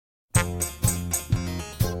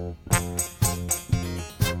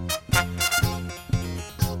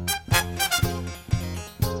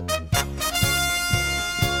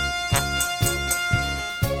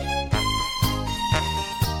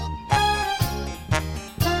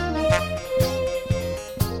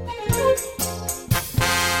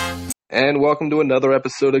And welcome to another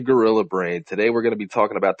episode of Gorilla Brain. Today we're going to be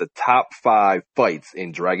talking about the top 5 fights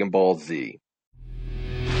in Dragon Ball Z.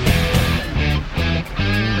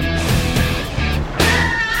 Dragon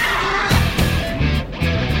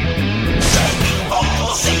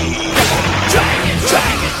Ball Z.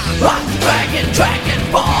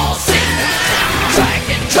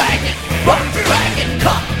 Dragon,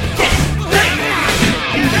 come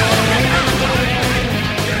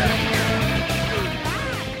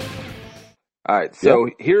Alright, so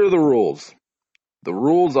Here are the rules. The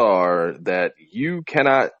rules are that you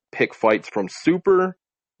cannot pick fights from Super,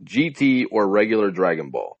 GT, or regular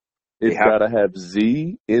Dragon Ball. It's gotta have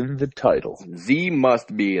Z in the title. Z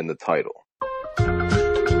must be in the title.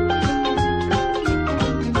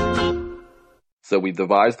 So we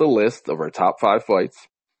devised a list of our top 5 fights,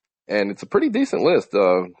 and it's a pretty decent list.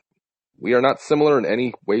 We are not similar in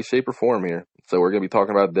any way, shape, or form here, so we're going to be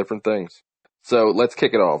talking about different things. So let's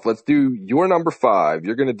kick it off. Let's do your number 5.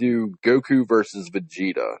 You're going to do Goku versus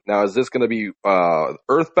Vegeta. Now, is this going to be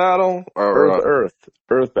Earth battle or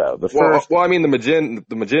Earth battle? The first. Well, I mean the Majin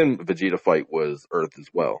Vegeta fight was Earth as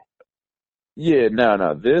well. Yeah,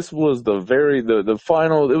 no. This was the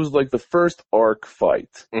final. It was like the first arc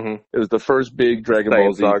fight. Mm-hmm. It was the first big Dragon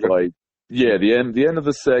Ball Z fight. Yeah, the end of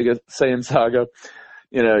the Saiyan saga.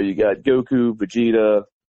 You know, you got Goku, Vegeta.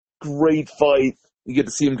 Great fight. You get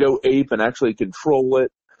to see him go ape and actually control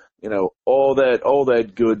it. You know, all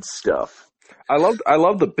that good stuff. I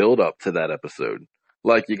love the build up to that episode.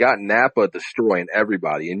 Like, you got Nappa destroying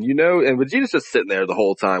everybody, and Vegeta's just sitting there the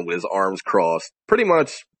whole time with his arms crossed, pretty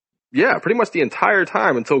much the entire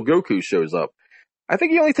time until Goku shows up. I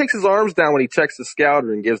think he only takes his arms down when he checks the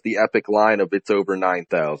scouter and gives the epic line of "It's over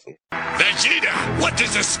 9,000." Vegeta, what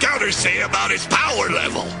does the scouter say about his power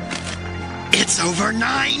level? It's over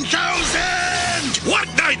 9,000! What,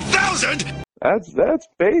 9,000? That's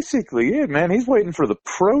basically it, man. He's waiting for the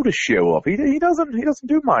pro to show up. He doesn't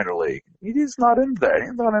do minor league. He's not into that.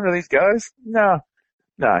 He's not into these guys. Nah.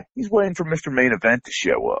 He's waiting for Mr. Main Event to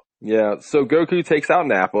show up. Yeah. So Goku takes out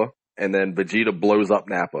Nappa, and then Vegeta blows up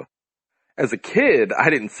Nappa. As a kid, I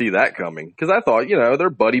didn't see that coming because I thought, they're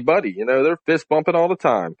buddy. They're fist bumping all the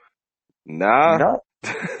time. Nah.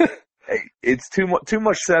 Hey, it's too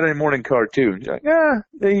much Saturday morning cartoon. You're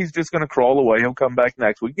like, he's just gonna crawl away. He'll come back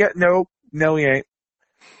next week. Yeah, no, he ain't.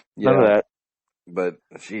 None of that. But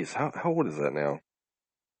jeez, how old is that now?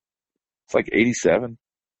 It's like 87.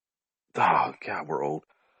 Oh God, we're old.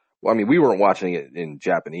 Well, I mean, we weren't watching it in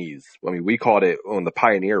Japanese. I mean, we caught it on the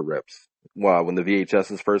Pioneer rips. Well, when the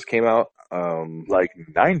VHSs first came out. Like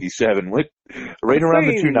 97, right around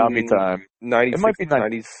the Toonami time. 96, it might be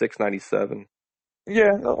 96, 97.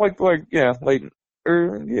 Yeah, late,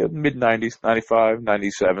 mid 90s, 95,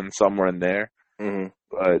 97, somewhere in there. Mm-hmm.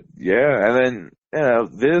 But yeah, and then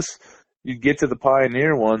this you get to the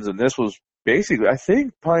Pioneer ones, and this was basically I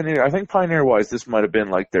think Pioneer wise, this might have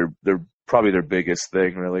been like their probably their biggest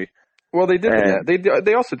thing, really. Well, they did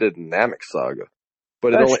they also did Namek Saga,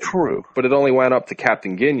 but that's true. But it only went up to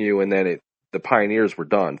Captain Ginyu, and then the Pioneers were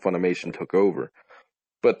done. Funimation took over.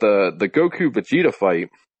 But the Goku Vegeta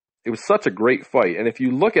fight. It was such a great fight, and if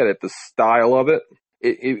you look at it, the style of it,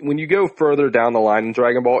 when you go further down the line in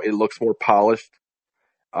Dragon Ball, it looks more polished.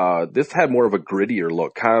 This had more of a grittier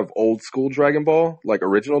look, kind of old school Dragon Ball, like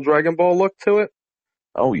original Dragon Ball look to it.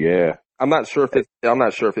 Oh yeah, I'm not sure if it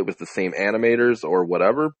was the same animators or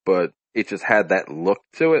whatever, but it just had that look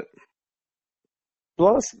to it.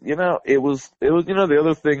 Plus, it was the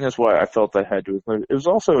other thing is why I felt I had to include. It was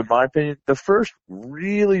also, in my opinion, the first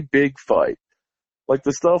really big fight. Like,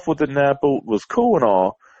 the stuff with the Nappa was cool and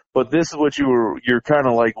all, but this is what you're kind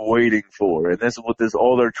of like waiting for, and this is what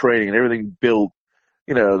all their training and everything built,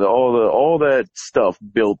 all that stuff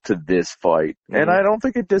built to this fight, and I don't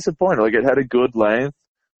think it disappointed. Like, it had a good length,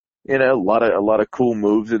 a lot of cool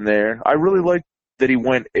moves in there. I really liked that he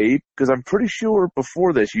went ape because I'm pretty sure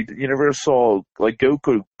before this you never saw like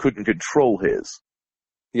Goku couldn't control his,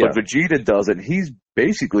 but Vegeta doesn't. He's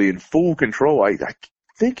basically in full control. I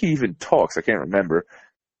think he even talks. I can't remember,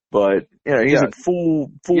 but he's in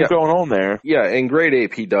full going on there. Yeah, in Great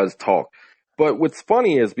Ape he does talk. But what's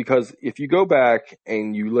funny is because if you go back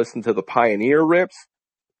and you listen to the Pioneer rips,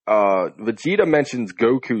 Vegeta mentions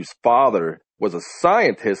Goku's father was a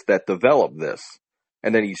scientist that developed this,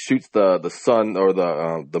 and then he shoots the sun or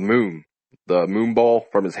the moon ball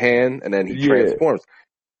from his hand, and then he transforms.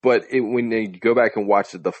 But when you go back and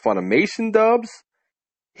watch the Funimation dubs.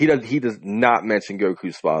 He does not mention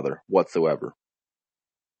Goku's father whatsoever.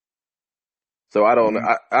 So I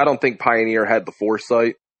don't think Pioneer had the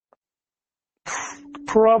foresight.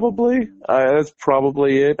 Probably. That's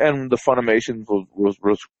probably it. And the Funimation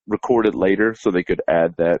was recorded later, so they could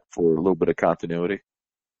add that for a little bit of continuity.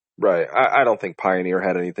 Right. I don't think Pioneer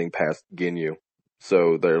had anything past Ginyu.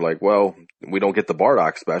 So they're like, well, we don't get the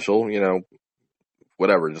Bardock special,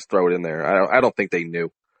 whatever, just throw it in there. I don't think they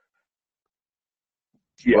knew.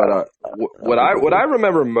 Yeah. But what I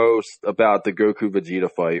remember most about the Goku Vegeta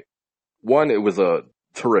fight, one, it was a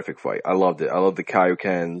terrific fight. I loved it. I loved the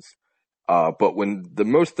Kaioken's. But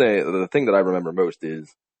the thing that I remember most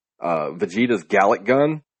is Vegeta's Gallic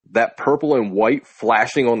gun, that purple and white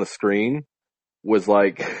flashing on the screen was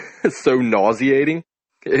like so nauseating.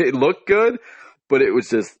 It looked good, but it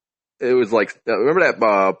was like, remember that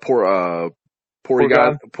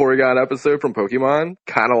Porygon episode from Pokemon?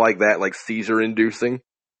 Kind of like that, like seizure inducing.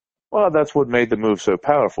 Well, that's what made the move so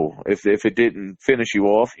powerful. If it didn't finish you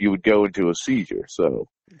off, you would go into a seizure. So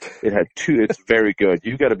it had it's very good.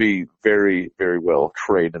 You got to be very, very well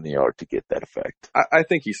trained in the art to get that effect. I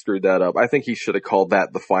think he screwed that up. I think he should have called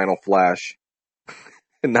that the Final Flash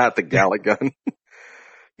and not the Gallic gun.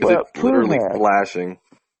 Because it's literally flashing.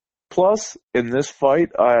 Plus, in this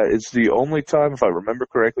fight, it's the only time, if I remember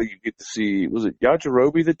correctly, you get to see, was it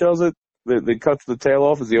Yajirobe that does it? That cuts the tail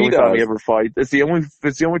off? Is the only time he ever fights. It's the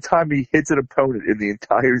only time he hits an opponent in the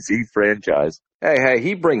entire Z franchise. Hey,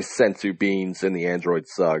 he brings sensu beans in the Android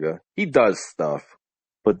Saga. He does stuff.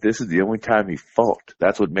 But this is the only time he fought.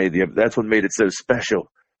 That's what made it so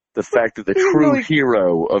special. The fact that the true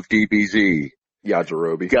hero of DBZ,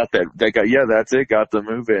 Yajirobe, got that's it, got the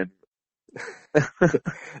move in.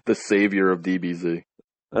 The savior of DBZ.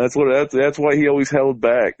 That's why he always held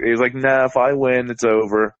back. He was like, nah, if I win, it's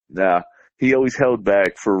over. Nah. He always held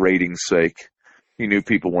back for ratings' sake. He knew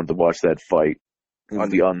people wanted to watch that fight. He was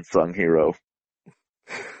the unsung hero.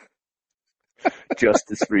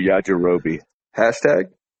 Justice for Yajirobe. Hashtag?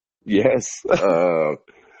 Yes.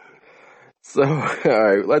 So,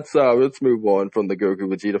 alright, let's move on from the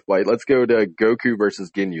Goku Vegeta fight. Let's go to Goku versus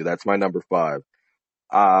Ginyu. That's my number 5.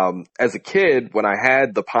 As a kid, when I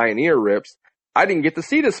had the Pioneer rips, I didn't get to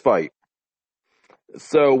see this fight.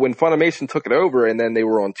 So when Funimation took it over and then they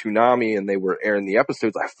were on Toonami and they were airing the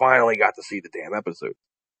episodes, I finally got to see the damn episode.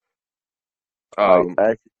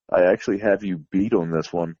 I actually have you beat on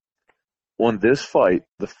this one. On this fight,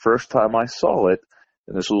 the first time I saw it,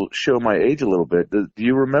 and this will show my age a little bit, do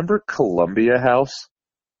you remember Columbia House?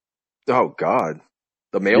 Oh, God.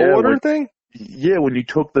 The mail order thing? Yeah, when you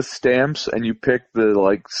took the stamps and you picked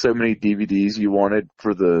the, so many DVDs you wanted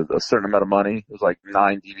for a certain amount of money. It was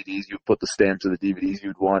 9 DVDs. You put the stamps of the DVDs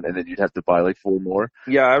you'd want, and then you'd have to buy 4 more.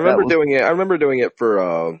 Yeah, I remember doing it. I remember doing it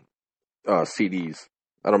for CDs.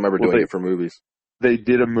 I don't remember doing it for movies. They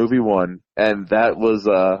did a movie one, and that was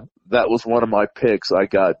one of my picks. I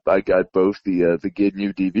got both the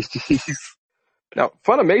Ginyu DVDs. Now,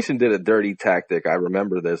 Funimation did a dirty tactic. I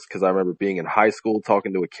remember this because I remember being in high school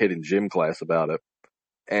talking to a kid in gym class about it.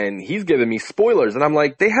 And he's giving me spoilers. And I'm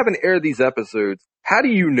like, they haven't aired these episodes. How do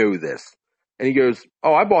you know this? And he goes,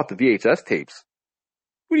 oh, I bought the VHS tapes.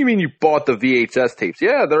 What do you mean you bought the VHS tapes?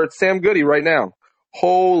 Yeah, they're at Sam Goody right now.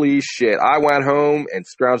 Holy shit. I went home and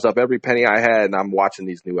scrounged up every penny I had, and I'm watching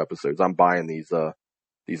these new episodes. I'm buying these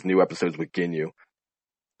new episodes with Ginyu.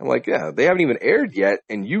 I'm like, yeah, they haven't even aired yet,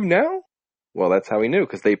 and you know? Well, that's how he knew,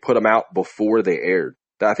 because they put them out before they aired.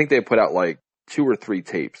 I think they put out 2 or 3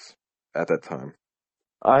 tapes at that time.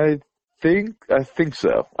 I think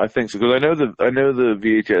so. Because I know the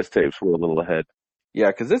VHS tapes were a little ahead. Yeah,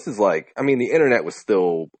 because this is the internet was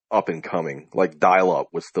still up and coming. Dial-up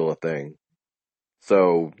was still a thing.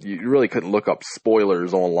 So you really couldn't look up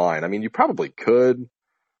spoilers online. I mean, you probably could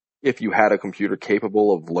if you had a computer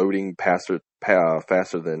capable of loading faster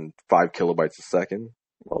than 5 kilobytes a second.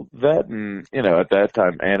 Well, that and, at that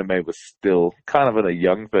time, anime was still kind of in a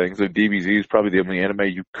young thing, so DBZ is probably the only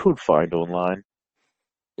anime you could find online.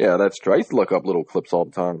 Yeah, that's true. I used to look up little clips all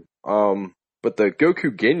the time. But the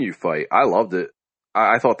Goku Ginyu fight, I loved it.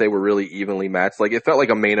 I thought they were really evenly matched. It felt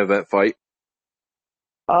like a main event fight.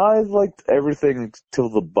 I liked everything till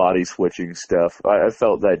the body switching stuff. I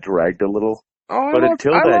felt that dragged a little. Oh, I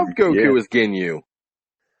loved Goku as Ginyu.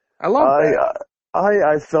 I love that.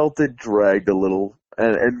 I felt it dragged a little.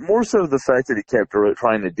 And more so the fact that he kept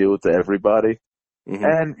trying to do it to everybody. Mm-hmm.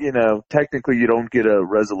 And, technically you don't get a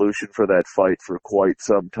resolution for that fight for quite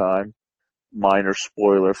some time. Minor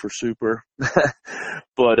spoiler for Super.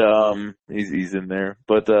 But, he's in there.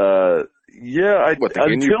 But, yeah. What, the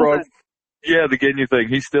Ginyu frog? Yeah, the Ginyu thing.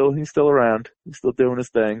 He's still around. He's still doing his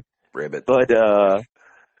thing. Ribbit. But,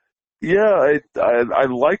 yeah, I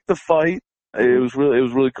like the fight. It was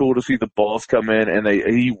really cool to see the boss come in, and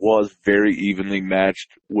he was very evenly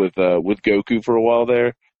matched with Goku for a while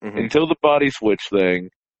there. Mhm. Until the body switch thing,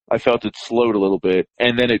 I felt it slowed a little bit,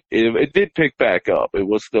 and then it did pick back up. It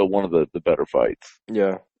was still one of the better fights.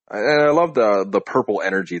 Yeah. And I love the purple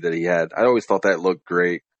energy that he had. I always thought that looked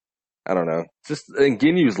great. I don't know. And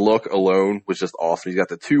Ginyu's look alone was just awesome. He's got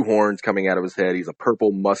the two horns coming out of his head. He's a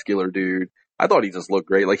purple muscular dude. I thought he just looked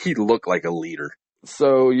great. Like, he looked like a leader.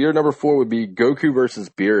 So your number 4 would be Goku versus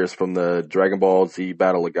Beerus from the Dragon Ball Z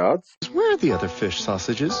Battle of Gods. Where are the other fish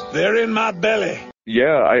sausages? They're in my belly.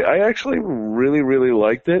 Yeah, I actually really, really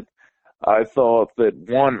liked it. I thought that,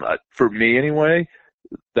 one, for me anyway,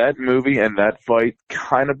 that movie and that fight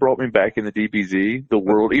kind of brought me back into DBZ, the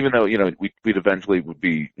world, even though, we'd eventually would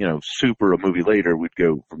be, Super a movie later, we'd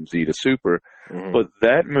go from Z to Super. Mhm. But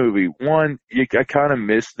that movie, one, I kind of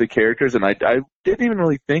missed the characters, and I didn't even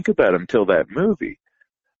really think about them until that movie.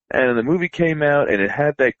 And the movie came out, and it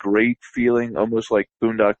had that great feeling, almost like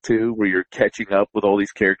Boondock 2, where you're catching up with all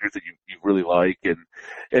these characters that you really like, and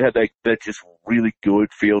it had that just really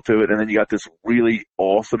good feel to it. And then you got this really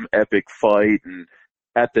awesome, epic fight, and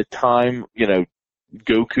at the time,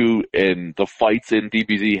 Goku and the fights in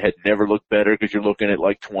DBZ had never looked better, because you're looking at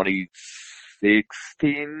like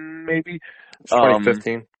 2016, maybe?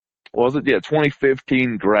 2015. Was it? Yeah,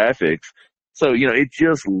 2015 graphics. So, it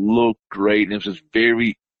just looked great, and it was this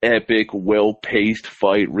very epic, well-paced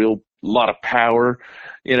fight, lot of power,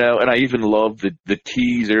 and I even loved the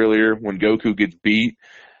tease earlier when Goku gets beat.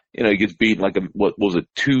 He gets beaten like what was it,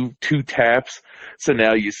 two taps. So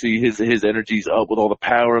now you see his energy's up with all the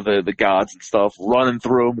power of the gods and stuff running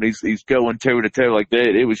through him, and he's going toe to toe like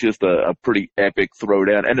that. It was just a pretty epic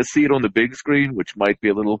throwdown. And to see it on the big screen, which might be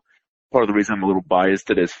a little part of the reason I'm a little biased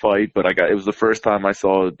to this fight, but it was the first time I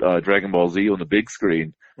saw Dragon Ball Z on the big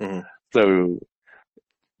screen. Mhm. So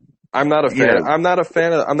I'm not a fan. Yeah. I'm not a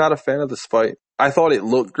fan of this fight. I thought it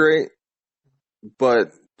looked great,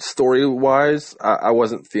 but story-wise, I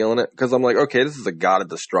wasn't feeling it, because I'm like, okay, this is a god of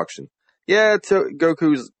destruction. Yeah,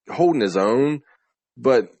 Goku's holding his own,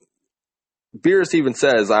 but Beerus even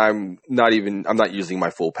says, I'm not using my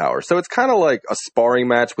full power. So it's kind of like a sparring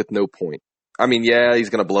match with no point. I mean, yeah, he's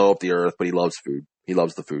going to blow up the earth, but he loves food. He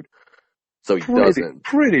loves the food. So he doesn't.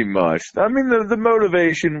 Pretty much. I mean, the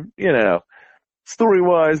motivation,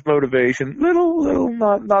 story-wise motivation, little,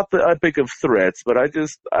 not the epic of threats, but I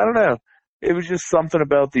don't know. It was just something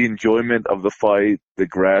about the enjoyment of the fight, the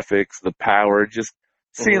graphics, the power, just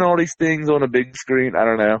seeing all these things on a big screen. I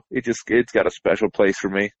don't know. It's got a special place for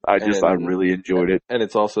me. I really enjoyed it. And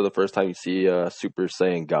it's also the first time you see Super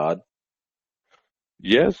Saiyan God.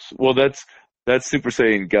 Yes. Well, that's Super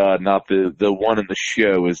Saiyan God, not the one in the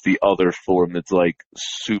show is the other form that's like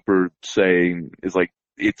Super Saiyan is like,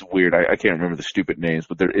 it's weird. I can't remember the stupid names,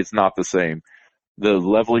 but it's not the same. The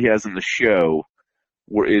level he has in the show,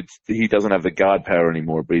 where he doesn't have the God power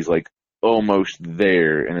anymore, but he's like almost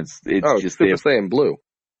there, and it's just Super Saiyan Blue.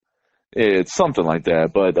 It's something like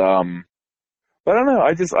that, but I don't know.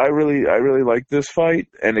 I really like this fight,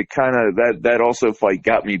 and it kind of that also fight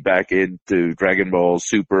got me back into Dragon Ball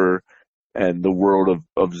Super and the world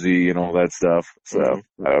of Z and all that stuff. So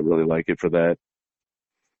I really like it for that.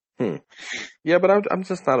 Yeah, but I'm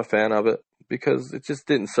just not a fan of it, because it just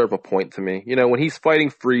didn't serve a point to me. When he's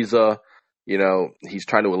fighting Frieza, he's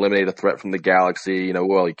trying to eliminate a threat from the galaxy. He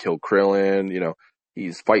killed Krillin.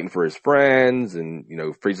 He's fighting for his friends, and,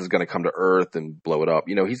 Frieza's going to come to Earth and blow it up.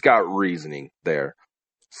 He's got reasoning there.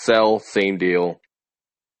 Cell, same deal.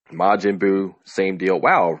 Majin Buu, same deal.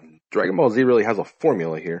 Wow, Dragon Ball Z really has a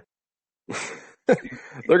formula here.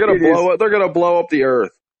 They're going to blow up the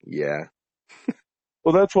Earth. Yeah.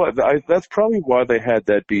 Well, that's probably why they had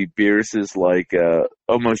that be Beerus's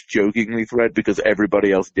almost jokingly threat, because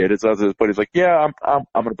everybody else did it. So but he's like, yeah, I'm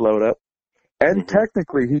gonna blow it up. And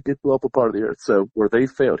technically, he did blow up a part of the Earth. So where they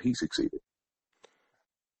failed, he succeeded.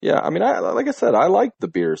 Yeah, I mean, like I said, I liked the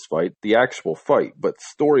Beerus fight, the actual fight, but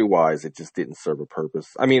story-wise, it just didn't serve a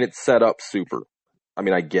purpose. I mean, it set up Super. I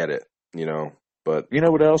mean, I get it, but You know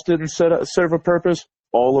what else didn't serve a purpose?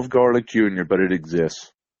 Olive Garlic Jr., but it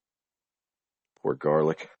exists. poor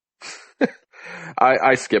Garlic.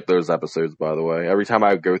 I skip those episodes, by the way. Every time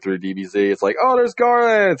I go through DBZ, it's like, oh, there's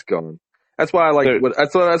Garlic, it's gone. That's why I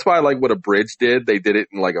like what Abridged did. They did it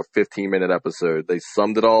in like a 15-minute episode. They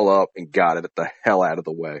summed it all up and got it the hell out of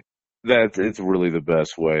the way. It's really the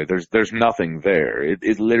best way. There's nothing there.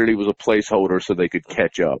 It literally was a placeholder so they could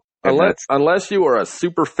catch up. Unless you are a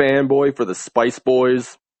super fanboy for the Spice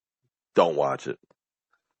Boys, don't watch it.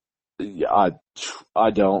 Yeah,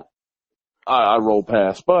 I don't. I roll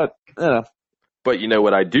past, but But you know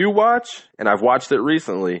what I do watch, and I've watched it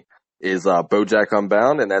recently, is BoJack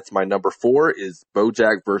Unbound, and that's my number 4 is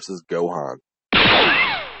BoJack versus Gohan.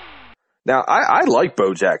 Now, I like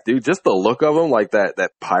BoJack, dude. Just the look of him, like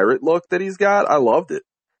that pirate look that he's got, I loved it.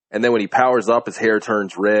 And then when he powers up, his hair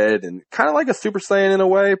turns red and kind of like a Super Saiyan in a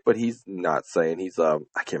way, but he's not Saiyan. He's, I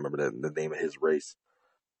can't remember the name of his race.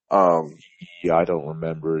 Yeah, I don't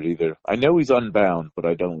remember it either. I know he's Unbound, but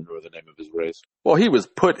I don't remember the name of his race. Well, he was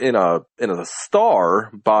put in a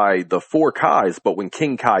star by the 4 Kais, but when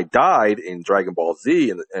King Kai died in Dragon Ball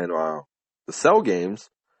Z and the Cell games,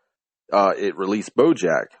 it released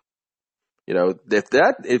BoJack. You know, if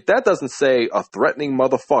that doesn't say a threatening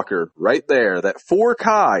motherfucker right there, that 4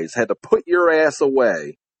 Kais had to put your ass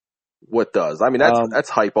away, what does? I mean, that's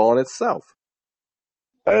hype all in itself.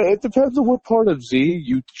 It depends on what part of Z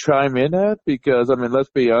you chime in at, because, I mean, let's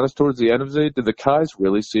be honest, towards the end of Z, did the Kais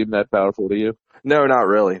really seem that powerful to you? No, not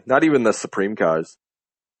really. Not even the Supreme Kais.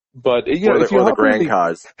 But, Or the Grand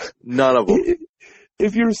Kais. None of them.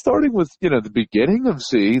 If you're starting with, the beginning of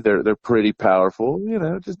Z, they're pretty powerful,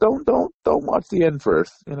 just don't watch the end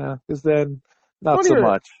first, because then not so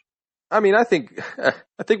much. I mean, I think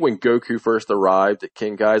when Goku first arrived at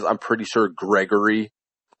King Kai's, I'm pretty sure Gregory,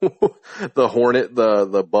 the Hornet,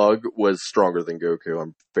 the bug, was stronger than Goku.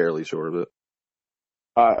 I'm fairly sure of it.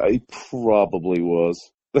 I probably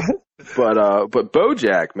was. But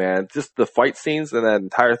BoJack, man, just the fight scenes and that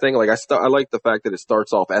entire thing. Like I like the fact that it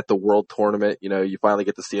starts off at the World Tournament. You finally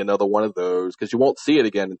get to see another one of those because you won't see it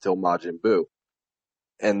again until Majin Buu.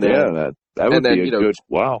 And then that would be a good.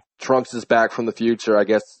 Wow. Trunks is back from the future. I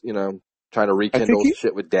guess trying to rekindle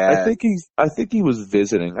shit with Dad. I think he was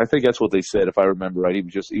visiting. I think that's what they said, if I remember right. He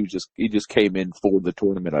just came in for the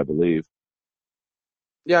tournament, I believe.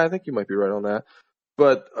 Yeah, I think you might be right on that.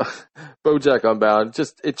 But BoJack Unbound,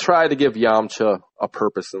 it tried to give Yamcha a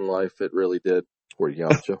purpose in life. It really did. Poor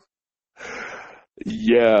Yamcha.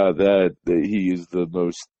 Yeah, that he is the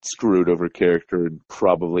most screwed over character in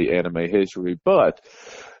probably anime history. But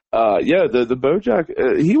the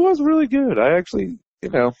BoJack, he was really good. I actually,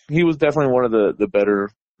 he was definitely one of the better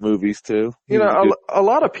movies too. A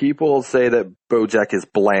lot of people say that BoJack is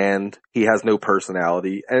bland. He has no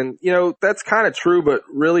personality. And, that's kind of true, but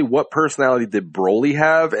really what personality did Broly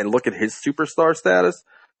have? And look at his superstar status.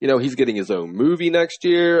 He's getting his own movie next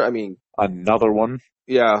year. I mean, another one.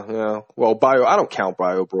 Yeah. Well, I don't count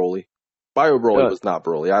Bio Broly. Bio Broly was not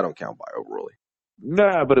Broly. I don't count Bio Broly.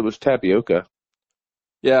 Nah, but it was Tapioca.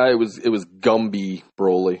 Yeah, it was Gumby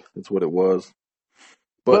Broly. That's what it was.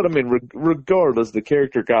 But I mean, regardless, the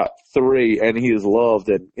character got 3, and he is loved,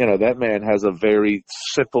 and that man has a very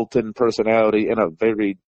simpleton personality and a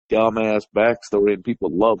very dumbass backstory, and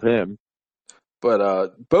people love him. But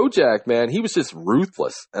BoJack, man, he was just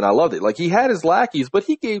ruthless, and I loved it. Like, he had his lackeys, but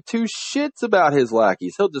he gave 2 shits about his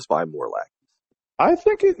lackeys. He'll just find more lackeys. I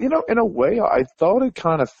think it, in a way, I thought it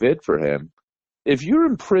kind of fit for him. If you're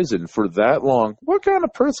in prison for that long, what kind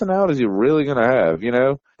of personality is he really going to have,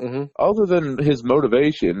 Mm-hmm. Other than his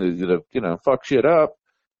motivation is to, fuck shit up.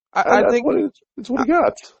 I think it's what he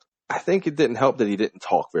got. I think it didn't help that he didn't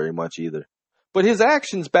talk very much either. But his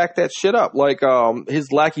actions back that shit up, like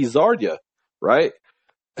his lackey Zardia, right?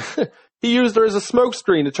 He used her as a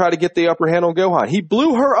smokescreen to try to get the upper hand on Gohan. He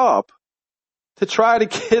blew her up to try to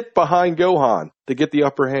get behind Gohan to get the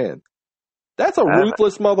upper hand. That's a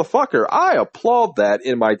ruthless motherfucker. I applaud that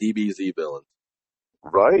in my DBZ villains.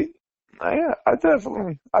 Right? Yeah, I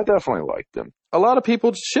definitely liked him. A lot of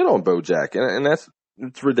people shit on BoJack, and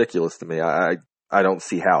it's ridiculous to me. I don't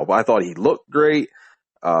see how. But I thought he looked great.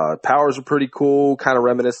 Powers were pretty cool, kind of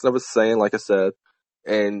reminiscent of his Saiyan, like I said.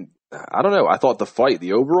 And I don't know. I thought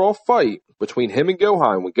the overall fight between him and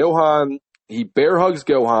Gohan, when Gohan, he bear hugs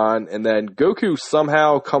Gohan, and then Goku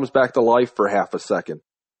somehow comes back to life for half a second.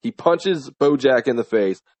 He punches BoJack in the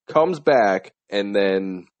face, comes back, and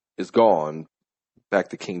then is gone back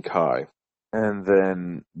to King Kai. And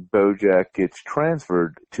then BoJack gets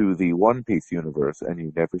transferred to the One Piece universe, and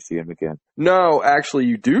you never see him again. No, actually,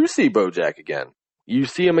 you do see BoJack again. You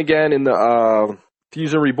see him again in the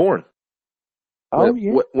Fusion Reborn.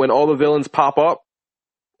 When all the villains pop up,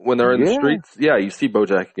 when they're in the streets, you see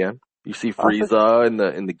BoJack again. You see Frieza and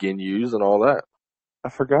the Ginyus and all that. I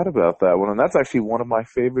forgot about that one, and that's actually one of my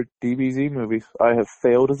favorite DBZ movies. I have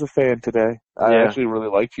failed as a fan today. I actually really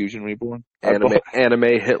like Fusion Reborn.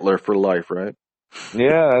 Anime Hitler for life, right?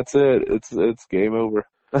 Yeah, that's it. It's game over.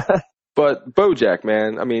 But BoJack,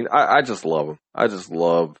 man, I mean, I just love him. I just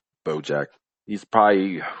love BoJack. He's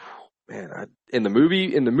probably, man, in the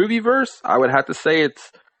movie verse, I would have to say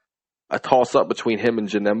it's a toss up between him and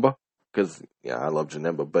Janemba, because I love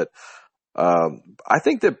Janemba, but I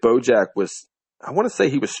think that BoJack was. I want to say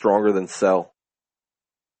he was stronger than Cell.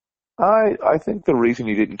 I think the reason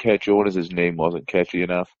he didn't catch on is his name wasn't catchy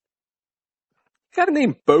enough. He got a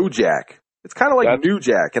name Bojack. It's kind of like That's- New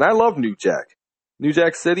Jack, and I love New Jack. New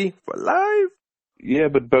Jack City for life. Yeah,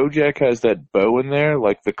 but Bojack has that bow in there,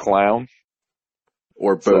 like the clown.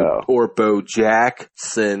 Or Bo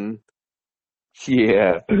Jackson.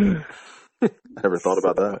 Yeah. I never thought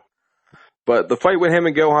about that. But the fight with him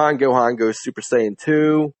and Gohan goes Super Saiyan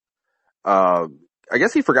 2. I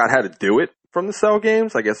guess he forgot how to do it from the Cell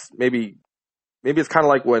games. I guess maybe it's kind of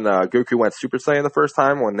like when Goku went Super Saiyan the first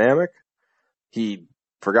time on Namek. He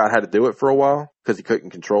forgot how to do it for a while because he couldn't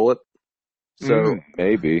control it. So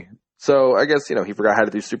maybe. So I guess, he forgot how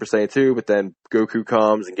to do Super Saiyan 2, but then Goku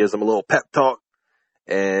comes and gives him a little pep talk.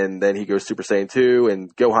 And then he goes Super Saiyan 2,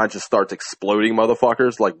 and Gohan just starts exploding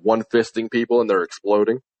motherfuckers, like one-fisting people, and they're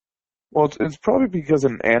exploding. Well, it's probably because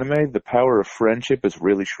in anime, the power of friendship is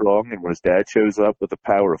really strong, and when his dad shows up with the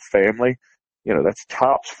power of family, that's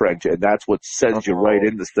tops friendship, and that's what sends you right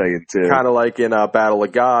into Saiyan 2. Kind of like in Battle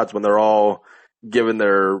of Gods, when they're all giving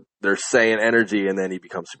their Saiyan energy, and then he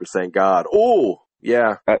becomes Super Saiyan God. Oh,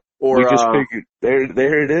 yeah. Or we just figured,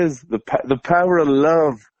 there it is, the power of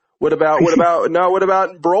love. What about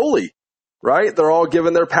Broly? Right? They're all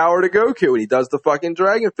giving their power to Goku, and he does the fucking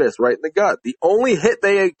Dragon Fist right in the gut. The only hit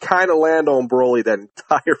they kind of land on Broly that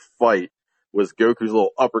entire fight was Goku's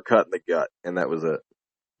little uppercut in the gut, and that was it.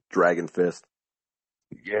 Dragon Fist.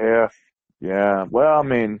 Yeah. Well, I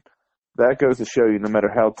mean, that goes to show you no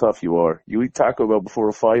matter how tough you are, you eat Taco Bell before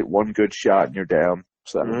a fight, one good shot and you're down.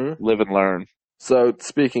 So live and learn. So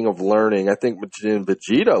speaking of learning, I think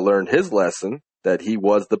Vegeta learned his lesson that he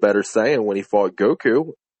was the better Saiyan when he fought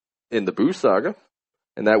Goku in the Buu Saga,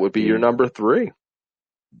 and that would be your number 3.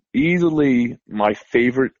 Easily my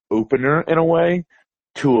favorite opener, in a way,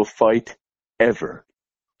 to a fight ever.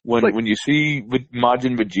 When you see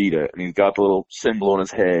Majin Vegeta, and he's got the little symbol on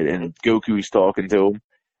his head, and Goku's talking to him,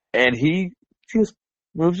 and he just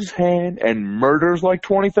moves his hand and murders like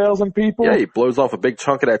 20,000 people. Yeah, he blows off a big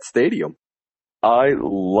chunk of that stadium. I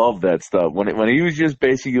love that stuff. When he was just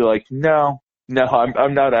basically like, no,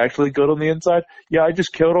 I'm not actually good on the inside. Yeah, I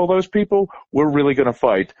just killed all those people. We're really going to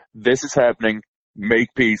fight. This is happening.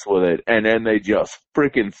 Make peace with it. And then they just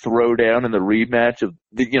freaking throw down in the rematch of,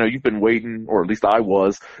 you've been waiting, or at least I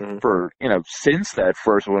was, for, since that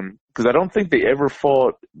first one. Because I don't think they ever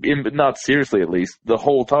fought, not seriously at least, the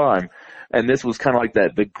whole time. And this was kind of like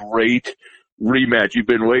the great rematch you've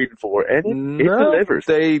been waiting for. And it delivers.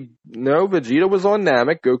 Vegeta was on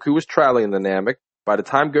Namek. Goku was traveling the Namek. By the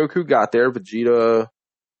time Goku got there, Vegeta,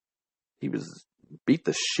 he was beat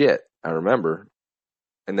the shit, I remember.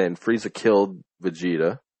 And then Frieza killed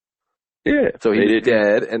Vegeta. Yeah. So he's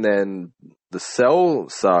dead. And then the Cell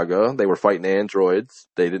Saga, they were fighting androids.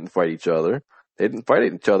 They didn't fight each other. They didn't fight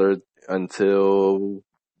each other until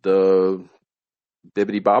the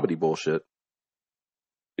bibbity bobbity bullshit.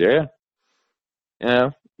 Yeah.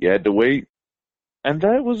 You had to wait. And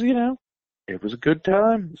that was, it was a good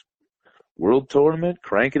time. World tournament,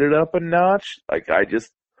 cranking it up a notch.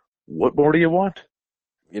 What more do you want?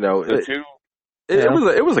 It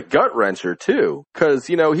was a gut wrencher too, because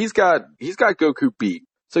he's got Goku beat,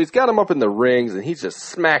 so he's got him up in the rings, and he's just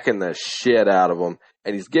smacking the shit out of him,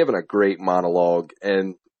 and he's giving a great monologue,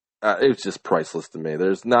 and it was just priceless to me.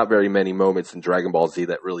 There's not very many moments in Dragon Ball Z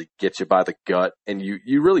that really get you by the gut, and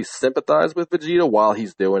you really sympathize with Vegeta while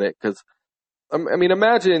he's doing it, because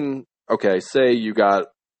imagine, okay, say you got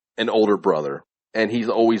an older brother, and he's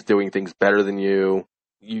always doing things better than you.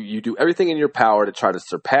 You do everything in your power to try to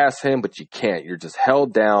surpass him, but you can't. You're just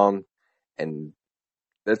held down, and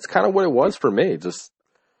that's kind of what it was for me.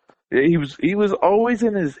 He was always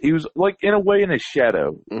he was like in a way in his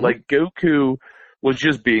shadow. Mm-hmm. Like Goku was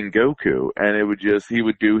just being Goku, and he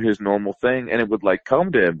would do his normal thing, and it would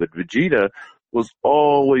come to him. But Vegeta was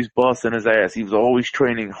always busting his ass. He was always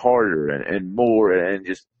training harder and more, and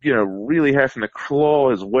just really having to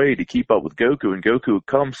claw his way to keep up with Goku, and Goku would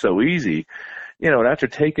come so easy. And after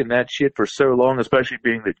taking that shit for so long, especially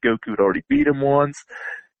being that Goku had already beat him once,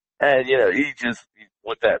 and, he just,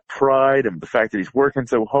 with that pride and the fact that he's working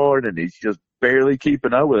so hard and he's just barely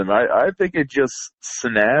keeping up with him, I think it just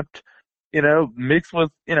snapped, mixed with,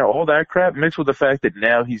 all that crap, mixed with the fact that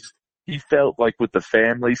now he felt like with the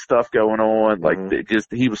family stuff going on,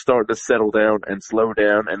 he was starting to settle down and slow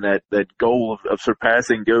down, and that goal of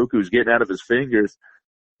surpassing Goku's getting out of his fingers.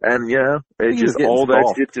 And it just all that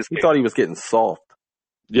soft. shit just. He thought he was getting soft.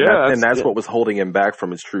 Yeah, and that's what was holding him back from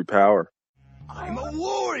his true power. I'm a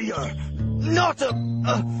warrior, not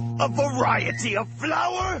a variety of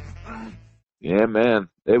flower. Yeah, man,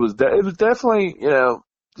 it was definitely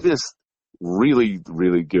just really,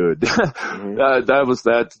 really good.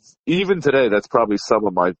 That. Even today, that's probably some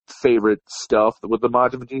of my favorite stuff with the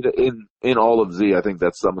Majin Vegeta in all of Z. I think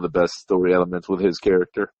that's some of the best story elements with his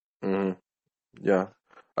character. Mm-hmm. Yeah,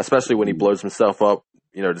 especially when he blows himself up,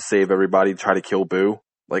 to save everybody, try to kill Boo.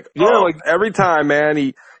 Every time, man,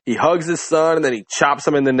 he hugs his son and then he chops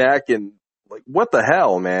him in the neck, and what the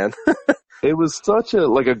hell, man? It was such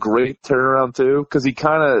a great turnaround too, because he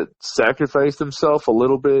kind of sacrificed himself a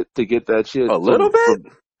little bit to get that shit. A little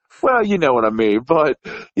bit? Well, you know what I mean, but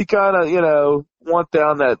he kind of, went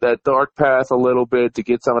down that dark path a little bit to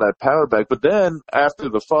get some of that power back. But then after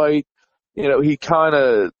the fight, he kind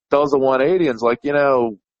of does a 180 and's like,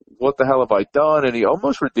 what the hell have I done? And he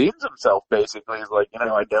almost redeems himself, basically. He's like, I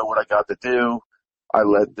know what I got to do. I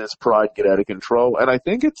let this pride get out of control. And I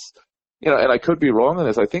think it's, and I could be wrong on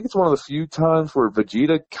this, I think it's one of the few times where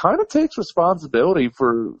Vegeta kind of takes responsibility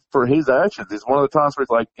for his actions. It's one of the times where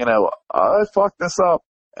he's like, I fucked this up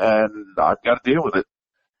and I've got to deal with it.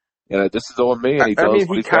 This is on me, and he does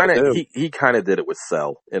what he's got to do. He kind of did it with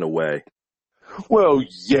Cell, in a way. Well,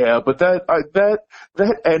 yeah, but that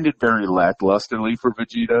ended very lacklusterly for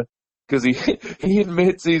Vegeta, because he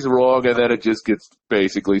admits he's wrong, and then it just gets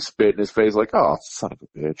basically spit in his face like, oh, son of a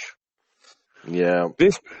bitch. Yeah.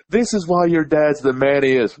 This is why your dad's the man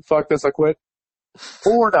he is. Fuck this, I quit.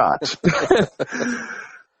 Or not.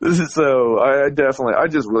 So, I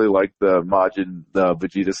just really like the Majin, the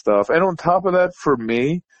Vegeta stuff. And on top of that, for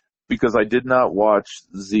me, because I did not watch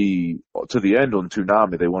Z to the end on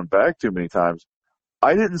Toonami, they went back too many times,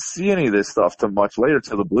 I didn't see any of this stuff till much later,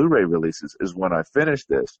 till the Blu-ray releases, is when I finished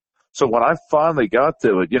this. So when I finally got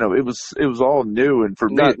to it, it was all new, and for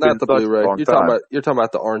me, not the Blu-ray. You're talking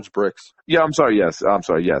about the orange bricks. Yeah, I'm sorry. Yes,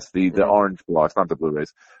 the orange blocks, not the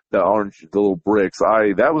Blu-rays. The little bricks.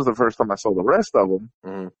 That was the first time I saw the rest of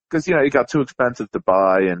them, because it got too expensive to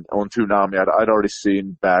buy, and on Toonami, I'd already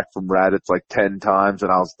seen Back from Raditz like 10 times,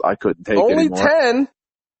 and I couldn't take it anymore. Only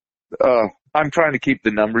 10. I'm trying to keep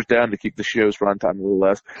the numbers down to keep the show's runtime a little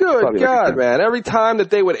less. Good probably God, man. Every time that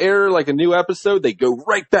they would air a new episode, they go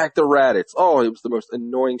right back to Raditz. Oh, it was the most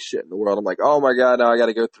annoying shit in the world. I'm like, oh my God, now I got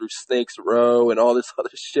to go through Snakes Row and all this other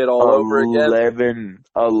shit all over again.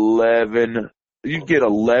 11. You get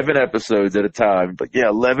 11 episodes at a time. But yeah,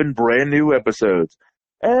 11 brand new episodes.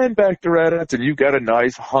 And back to Raditz, and you got a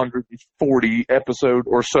nice 140 episode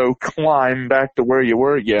or so climb back to where you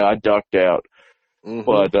were. Yeah, I ducked out. Mm-hmm.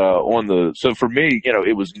 But so for me,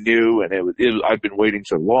 it was new, and I've been waiting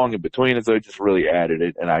so long in between it, so it just really added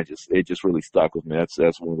it, and it just really stuck with me.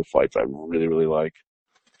 That's one of the fights I really, really like.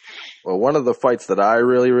 Well, one of the fights that I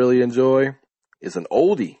really, really enjoy is an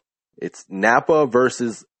oldie. It's Nappa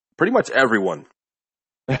versus pretty much everyone.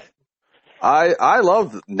 I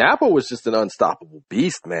love Nappa. Was just an unstoppable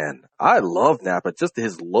beast, man. I love Nappa. Just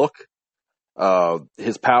his look,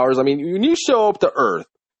 his powers. I mean, when you show up to Earth,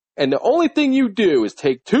 and the only thing you do is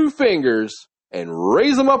take 2 fingers and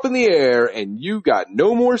raise them up in the air, and you got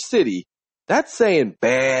no more city. That's saying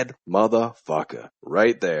bad motherfucker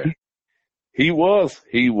right there. He was.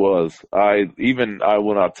 I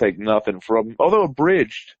will not take nothing from him. Although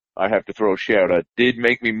Abridged, I have to throw a shout out, did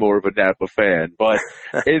make me more of a Nappa fan. But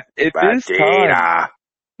at this time,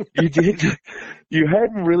 you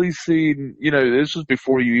hadn't really seen, this was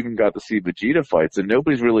before you even got to see Vegeta fights, and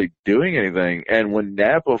nobody's really doing anything. And when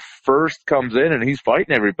Nappa first comes in and he's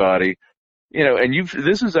fighting everybody, and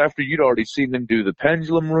this is after you'd already seen them do the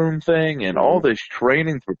pendulum room thing and all this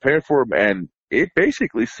training to prepare for him, and it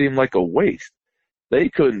basically seemed like a waste. They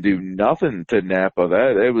couldn't do nothing to Nappa.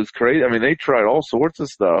 It was crazy. I mean, they tried all sorts of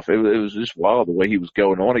stuff. It was just wild the way he was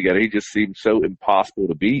going on again. He just seemed so impossible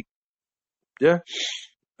to beat. Yeah.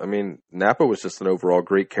 I mean, Nappa was just an overall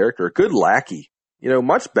great character, a good lackey.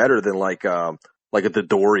 Much better than like a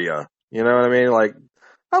Dodoria. You know what I mean? Like,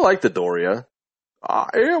 I like Dodoria. I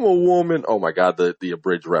am a woman. Oh my God, the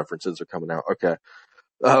abridged references are coming out. Okay.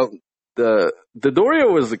 The Dodoria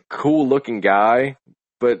was a cool looking guy,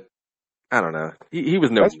 but I don't know. He was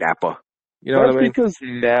no Nappa. You know what I mean? Because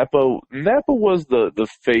Nappa was the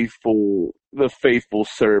faithful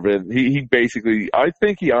servant. He basically, I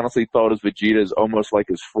think he honestly thought of Vegeta as almost like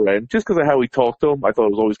his friend, just because of how he talked to him. I thought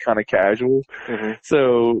it was always kind of casual. Mm-hmm.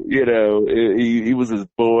 So, he was his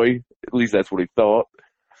boy. At least that's what he thought.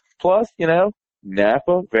 Plus,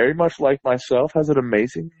 Nappa, very much like myself, has an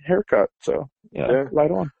amazing haircut. So, yeah. Right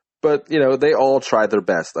on. But, they all tried their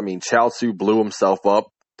best. I mean, Chaozu blew himself up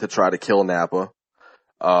to try to kill Nappa.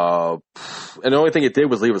 And the only thing it did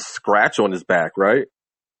was leave a scratch on his back, right?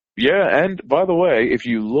 Yeah, and by the way, if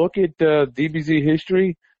you look at DBZ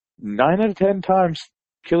history, 9 out of 10 times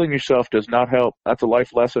killing yourself does not help. That's a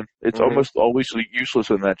life lesson. It's Mhm. almost always useless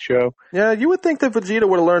in that show. Yeah, you would think that Vegeta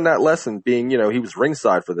would have learned that lesson, being, he was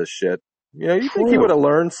ringside for this shit. You think he True. would have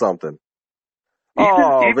learned something.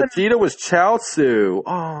 Even- Vegeta was Chaozu.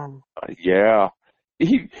 Oh. Yeah.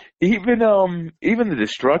 Even the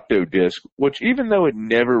Destructo disc, which even though it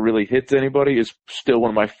never really hits anybody, is still one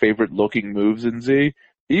of my favorite looking moves in Z.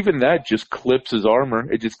 Even that just clips his armor.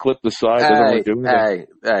 It just clipped the side. Doesn't really do anything.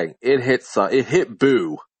 Hey, it hit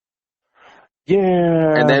Boo.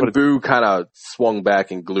 Yeah. And then but Boo kind of swung back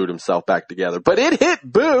and glued himself back together. But it hit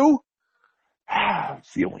Boo!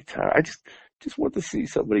 it's the only time. I just want to see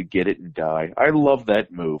somebody get it and die. I love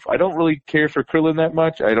that move. I don't really care for Krillin that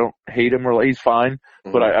much. I don't hate him, or he's fine,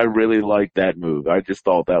 but I really like that move. I just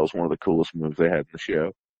thought that was one of the coolest moves they had in the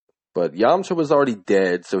show. But Yamcha was already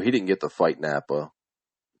dead, so he didn't get to fight Nappa.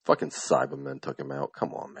 Fucking Cybermen took him out.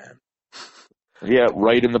 Come on, man. Yeah,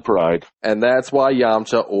 right in the pride. And that's why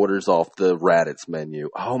Yamcha orders off the Raditz menu.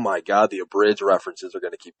 Oh my god, the abridged references are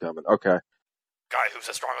going to keep coming. Okay. Guy who's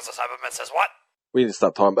as strong as a Cyberman says what? We need to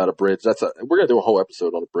stop talking about abridged. We're going to do a whole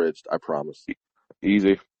episode on abridged, I promise.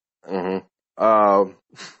 Easy. But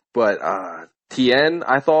Tien,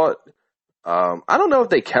 I thought, I don't know if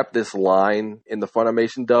they kept this line in the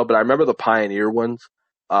Funimation dub, but I remember the Pioneer ones.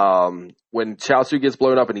 When Chaozu gets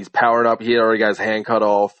blown up and he's powering up, he already got his hand cut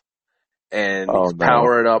off, and he's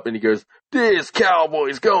powering up, and he goes, "This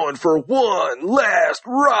cowboy's going for one last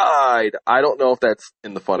ride." I don't know if that's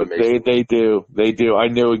in the Funimation. They do. I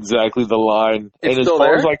know exactly the line. It's and as still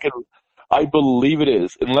far there? as I believe it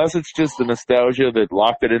is. Unless it's just the nostalgia that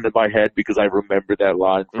locked it into my head because I remember that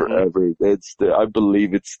line forever. I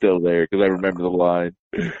believe it's still there because I remember the line.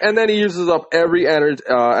 And then he uses up every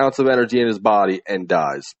ounce of energy in his body and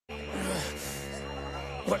dies.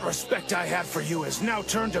 What respect I have for you has now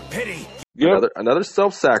turned to pity. Yep. Another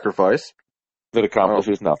self-sacrifice. That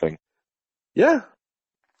accomplishes nothing. Yeah.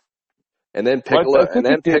 And then Piccolo, But I think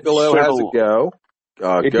it did Piccolo has a go.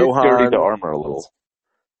 It did Gohan. dirty the armor a little.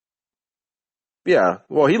 Yeah.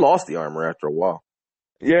 Well, he lost the armor after a while.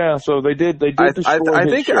 Yeah, so they did destroy I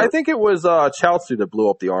his think shirt. I think it was Chaozu that blew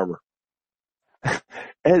up the armor.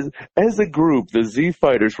 As a group, the Z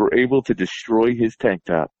Fighters were able to destroy his tank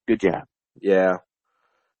top. Good job. Yeah.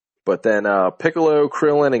 But then Piccolo,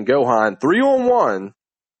 Krillin, and Gohan, 3-on-1,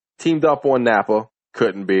 teamed up on Nappa.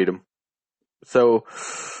 Couldn't beat him. So,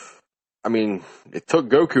 I mean, it took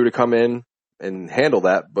Goku to come in and handle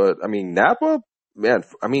that. But, I mean, Nappa, man,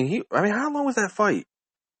 how long was that fight?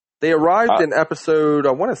 They arrived in episode,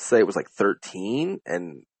 I want to say it was like 13,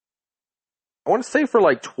 and I want to say for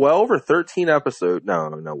like 12 or 13 episodes. No,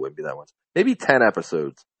 it wouldn't be that much. Maybe 10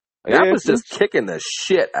 episodes. Nappa's just kicking the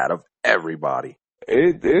shit out of everybody.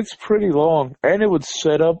 It's pretty long, and it would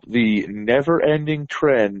set up the never-ending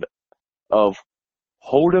trend of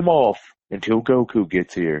hold him off until Goku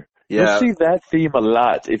gets here. Yeah. You'll see that theme a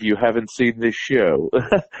lot if you haven't seen this show.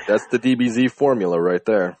 That's the DBZ formula right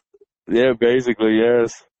there. Yeah, basically,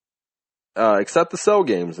 yes. Except the Cell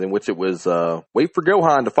games, in which it was wait for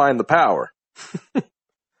Gohan to find the power.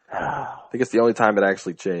 I think it's the only time it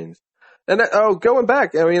actually changed. And going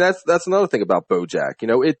back, I mean that's another thing about BoJack. You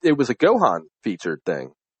know, it was a Gohan featured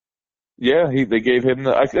thing. Yeah, they gave him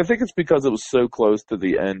I think it's because it was so close to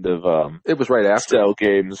the end of It was right after Cell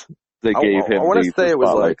games. They gave him. I want to the say it was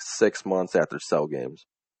spotlight. like 6 months after Cell games.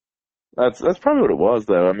 That's probably what it was,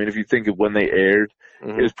 though. I mean, if you think of when they aired,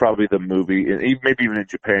 it was probably the movie, and maybe even in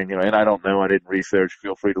Japan, you know, and I don't know, I didn't research,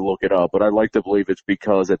 feel free to look it up, but I'd like to believe it's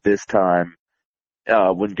because at this time,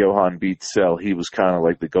 when Gohan beat Cell, he was kind of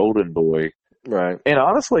like the golden boy. Right. And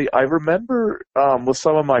honestly, I remember with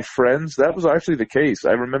some of my friends, that was actually the case.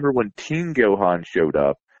 I remember when Teen Gohan showed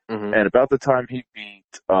up, and about the time he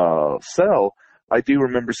beat Cell, I do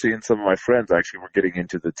remember seeing some of my friends actually were getting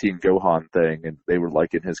into the Teen Gohan thing, and they were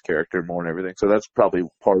liking his character more and everything. So that's probably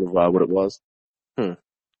part of what it was. Too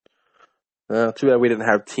bad we didn't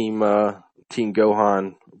have Team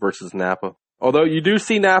Gohan versus Nappa. Although you do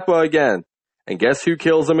see Nappa again, and guess who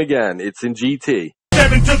kills him again? It's in GT.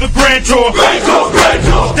 Step into the Grand Tour.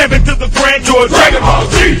 Step into the Grand Tour. Dragon Ball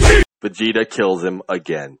GT. Vegeta kills him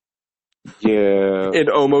again. Yeah. In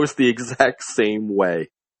almost the exact same way.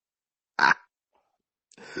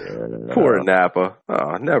 Poor Nappa.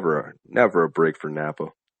 Oh, never a break for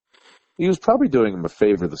Nappa. He was probably doing him a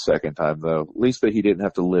favor the second time, though. At least that he didn't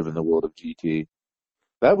have to live in the world of GT.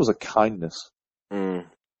 That was a kindness.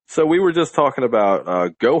 So we were just talking about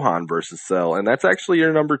Gohan versus Cell, and that's actually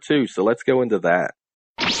your number 2, so let's go into that.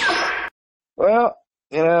 Well,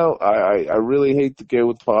 you know, I really hate to go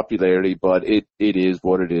with popularity, but it is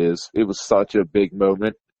what it is. It was such a big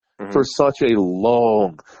moment for such a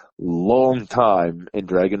long long time in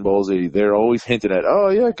Dragon Ball Z, they're always hinting at, oh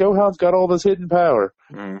yeah, Gohan's got all this hidden power.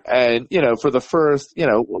 And, for the first,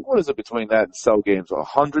 what is it between that and Cell games,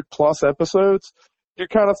 100+ episodes? You're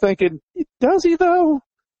kind of thinking, does he though?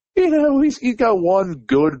 He's got one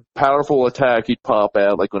good, powerful attack he'd pop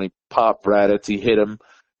out, like when he popped Raditz, he hit him.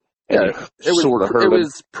 Yeah, it sort of hurt him. It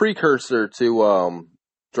was precursor to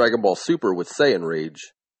Dragon Ball Super with Saiyan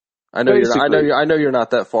Rage. I know you're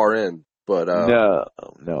not that far in, but no,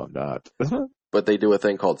 I'm not. But they do a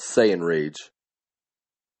thing called Saiyan Rage.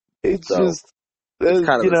 It's so, just it's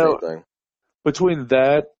kind of the same thing. Between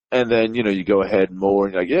that and then you go ahead more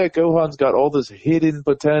and you're like, yeah, Gohan's got all this hidden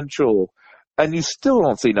potential, and you still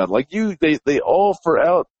don't see nothing. Like they all for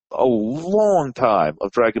out a long time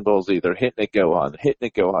of Dragon Ball Z, they're hitting at Gohan.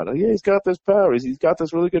 Oh, yeah, he's got this power. He's got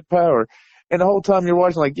this really good power. And the whole time you're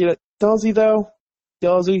watching, like, does he though?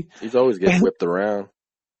 Does he? He's always getting whipped around.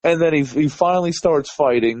 And then he finally starts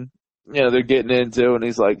fighting. They're getting into, and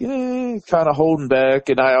he's like, kind of holding back.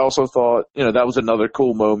 And I also thought, that was another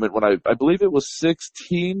cool moment when I believe it was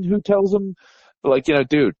 16 who tells him, like,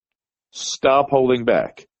 dude, stop holding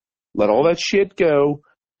back. Let all that shit go.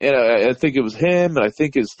 And I think it was him, and I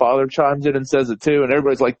think his father chimes in and says it too. And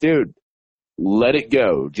everybody's like, dude, let it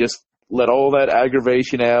go. Just let all that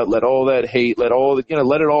aggravation out. Let all that hate. Let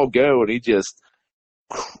it all go. And he just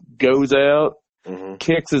goes out,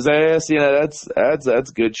 kicks his ass.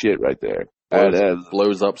 That's good shit right there.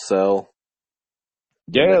 Blows up Cell.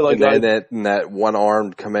 Yeah, that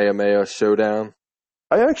one-armed Kamehameha showdown.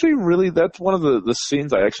 I actually that's one of the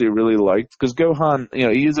scenes I actually really liked, because Gohan,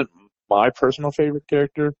 he isn't my personal favorite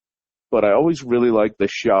character, but I always really liked the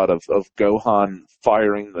shot of Gohan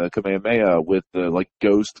firing the Kamehameha with the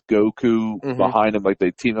Ghost Goku behind him, like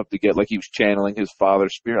they team up to get, like he was channeling his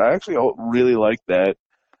father's spirit. I actually really liked that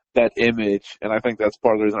image, and I think that's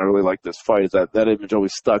part of the reason I really like this fight, is that image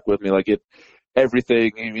always stuck with me. Like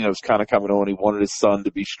everything, was kind of coming on. He wanted his son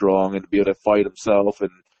to be strong and to be able to fight himself,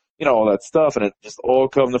 and all that stuff, and it just all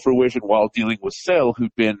come to fruition while dealing with Cell,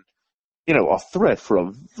 who'd been a threat for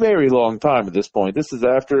a very long time at this point. This is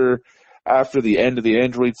after the end of the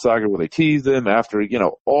Android saga where they teased him, after,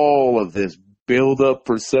 all of this build up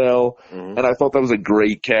for Cell. And I thought that was a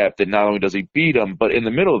great cap, that not only does he beat him, but in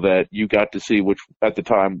the middle of that, you got to see, which at the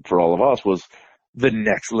time for all of us was the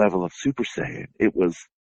next level of Super Saiyan. It was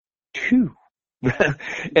 2.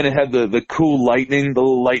 And it had the cool lightning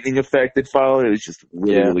effect that followed. It was just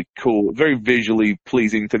really cool, very visually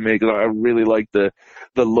pleasing to me, because I really liked the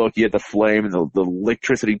look. You had the flame and the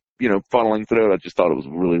electricity, funneling through it. I just thought it was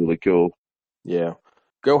really, really cool. Yeah.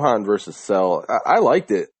 Gohan versus Cell. I liked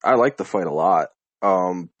it. I liked the fight a lot.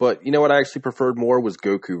 But you know what I actually preferred more was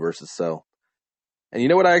Goku versus Cell. And you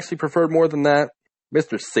know what I actually preferred more than that?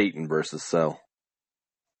 Mr. Satan versus Cell.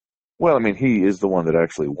 Well, I mean, he is the one that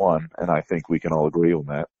actually won, and I think we can all agree on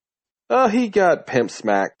that. He got pimp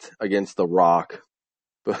smacked against The Rock.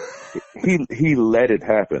 he let it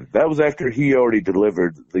happen. That was after he already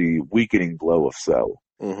delivered the weakening blow of Cell.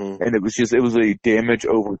 And it was a damage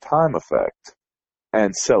over time effect.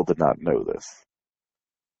 And Cell did not know this.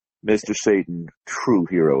 Mr. Satan, true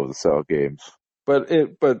hero of the Cell games. But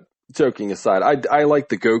joking aside, I like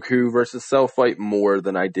the Goku versus Cell fight more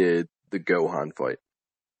than I did the Gohan fight.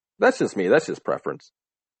 That's just me. That's just preference.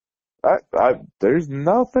 There's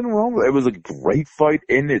nothing wrong with it. It was a great fight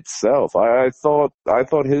in itself. I thought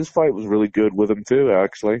his fight was really good with him too.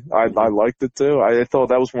 Actually, I liked it too. I thought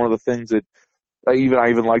that was one of the things that I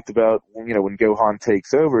even liked about when Gohan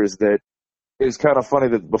takes over, is that it's kind of funny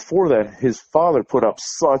that before that his father put up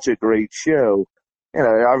such a great show.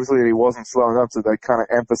 Obviously he wasn't slowing up, so that kind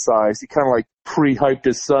of emphasized. He kind of like pre-hyped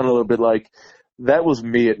his son a little bit, like that was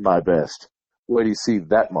me at my best. Where do you see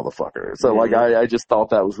that motherfucker? So, I just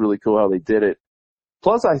thought that was really cool how they did it.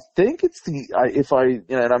 Plus, I think it's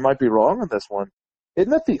and I might be wrong on this one,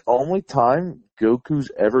 isn't that the only time Goku's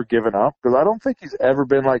ever given up? Because I don't think he's ever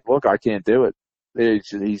been like, look, I can't do it.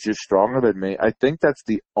 He's just stronger than me. I think that's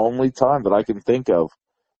the only time that I can think of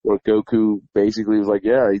where Goku basically was like,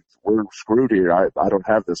 yeah, we're screwed here. I don't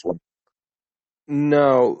have this one.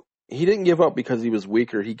 No, he didn't give up because he was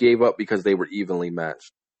weaker. He gave up because they were evenly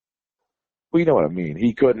matched. Well, you know what I mean.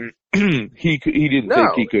 He couldn't. he didn't think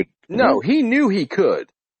he could. No, he knew he could.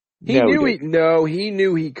 He knew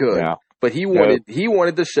he could. Yeah. But he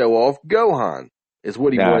wanted to show off Gohan. Is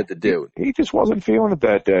what he wanted to do. He just wasn't feeling it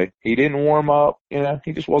that day. He didn't warm up.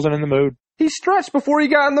 He just wasn't in the mood. He stretched before he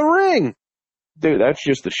got in the ring. Dude, that's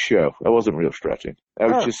just a show. That wasn't real stretching.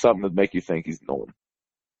 That was just something to make you think he's normal.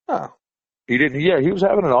 Oh. He didn't. Yeah, he was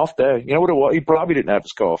having an off day. You know what it was? He probably didn't have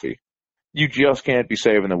his coffee. You just can't be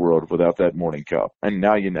saving the world without that morning cup. And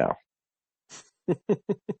now you know.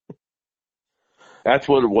 That's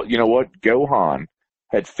what you know what? Gohan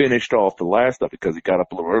had finished off the last of it because he got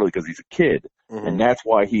up a little early because he's a kid. Mhm. And that's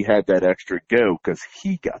why he had that extra go because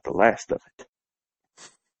he got the last of it.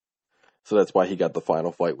 So that's why he got the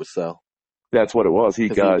final fight with Cell. That's what it was.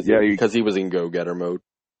 Because he was in go-getter mode.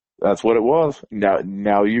 That's what it was.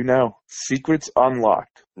 Now you know. Secrets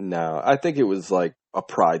unlocked. No, I think it was like a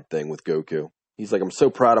pride thing with Goku. He's like, I'm so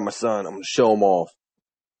proud of my son. I'm going to show him off.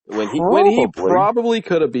 When he probably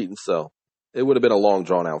could have beaten Cell. It would have been a long,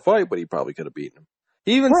 drawn-out fight, but he probably could have beaten him.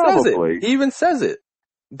 He even says it. He even says it.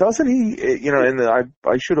 Doesn't he, you know, and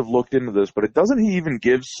I should have looked into this, but doesn't he even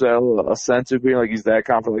give Cell a sense of being like he's that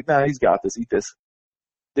confident? Like, nah, he's got this. Eat this.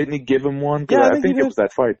 Didn't he give him one? Yeah, I think it was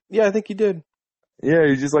that fight. Yeah, I think he did. Yeah,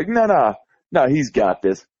 he's just like, no, he's got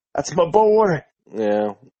this. That's my boy.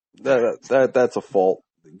 Yeah, that's a fault.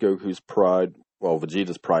 Goku's pride, well,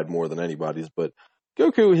 Vegeta's pride more than anybody's, but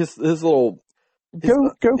Goku, his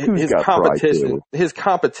competition, his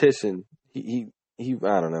competition, he,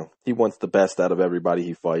 I don't know, he wants the best out of everybody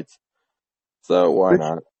he fights. So why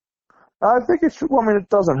not? I think it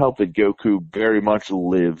doesn't help that Goku very much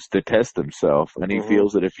lives to test himself, and he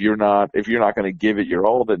feels that if you're not going to give it your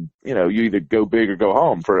all, then you know you either go big or go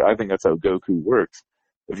home. I think that's how Goku works.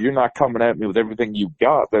 If you're not coming at me with everything you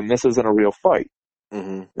got, then this isn't a real fight.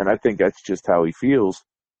 And I think that's just how he feels,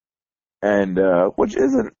 and which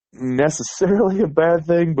isn't necessarily a bad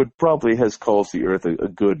thing, but probably has caused the Earth a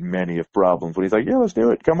good many of problems. When he's like, yeah, let's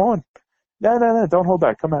do it. Come on. No, don't hold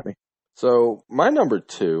back. Come at me. So my number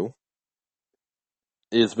 2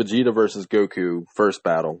 is Vegeta versus Goku, first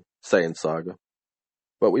battle, Saiyan Saga.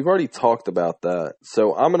 But we've already talked about that.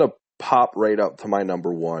 So I'm going to pop right up to my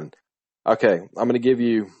number 1. Okay, I'm going to give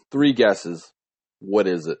you 3 guesses. What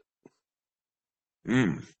is it?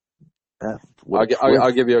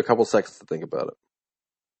 I'll give you a couple seconds to think about it.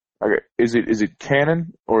 Okay, is it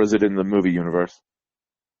canon or is it in the movie universe?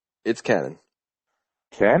 It's canon.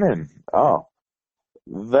 Canon? Oh.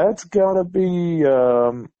 That's gotta be,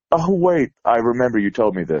 oh wait, I remember you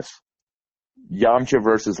told me this. Yamcha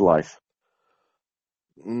versus Life.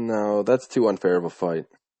 No, that's too unfair of a fight.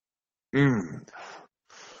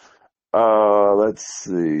 Let's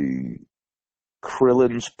see.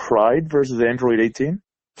 Krillin's Pride versus Android 18?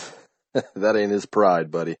 That ain't his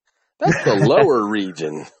pride, buddy. That's the lower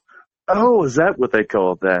region. Oh, is that what they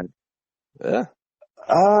called that? Yeah.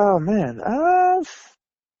 Oh, man.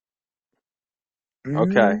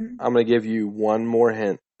 Okay, I'm going to give you one more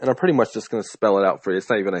hint. And I'm pretty much just going to spell it out for you. It's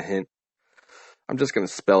not even a hint. I'm just going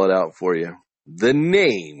to spell it out for you. The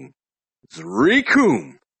name is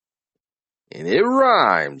Rikum. And it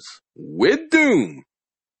rhymes with Doom.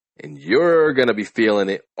 And you're going to be feeling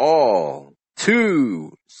it all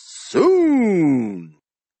too soon.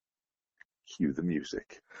 Cue the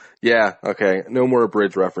music. Yeah, okay. No more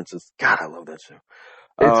abridged references. God, I love that show.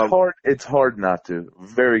 It's hard not to.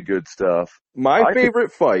 Very good stuff. My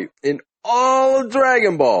favorite fight in all of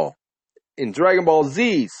Dragon Ball, in Dragon Ball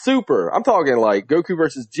Z, Super, I'm talking like Goku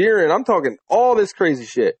versus Jiren, I'm talking all this crazy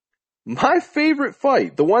shit. My favorite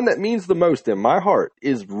fight, the one that means the most in my heart,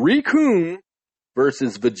 is Rikum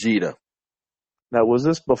versus Vegeta. Now, was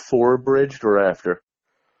this before abridged or after?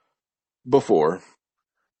 Before.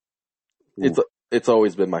 It's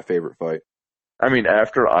always been my favorite fight. I mean,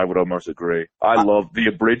 after, I would almost agree. I love the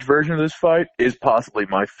abridged version of this fight is possibly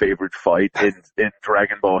my favorite fight in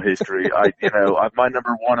Dragon Ball history. My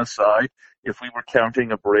number 1 aside, if we were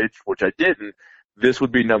counting abridged, which I didn't, this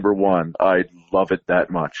would be number 1. I love it that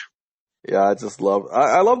much. Yeah,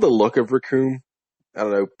 I love the look of Rikum. I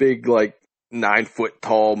don't know, big, like, 9 foot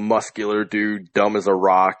tall, muscular dude, dumb as a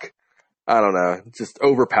rock. I don't know, just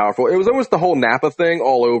overpowerful. It was almost the whole Nappa thing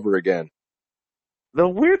all over again. The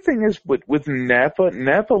weird thing is with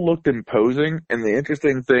Nappa looked imposing, and the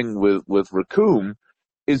interesting thing with Rikum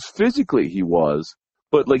is physically he was,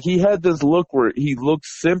 but like he had this look where he looked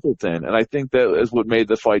simpleton, and I think that is what made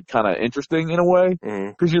the fight kind of interesting in a way,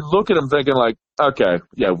 because you look at him thinking like, okay,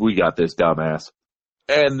 yeah, we got this dumbass,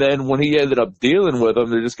 and then when he ended up dealing with him,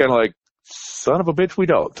 they're just kind of like, son of a bitch, we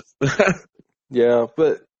don't. Yeah,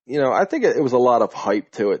 but I think it was a lot of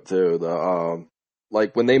hype to it too.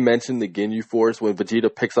 Like, when they mentioned the Ginyu Force, when Vegeta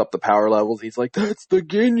picks up the power levels, he's like, that's the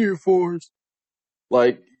Ginyu Force.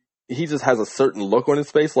 Like, he just has a certain look on his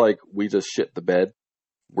face, like, we just shit the bed.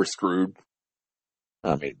 We're screwed.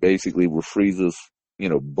 I mean, basically, we're Frieza's,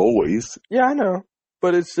 boys. Yeah, I know.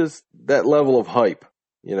 But it's just that level of hype.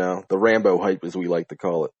 The Rambo hype, as we like to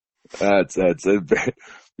call it. That's it.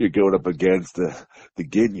 You're going up against the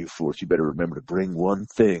Ginyu Force. You better remember to bring one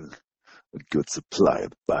thing. A good supply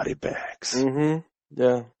of body bags.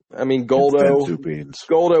 Yeah. I mean, Goldo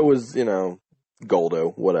was,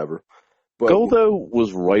 Goldo, whatever. But Goldo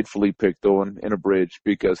was rightfully picked on in a bridge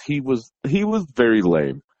because he was very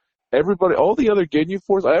lame. Everybody, all the other Ginyu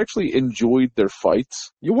Force, I actually enjoyed their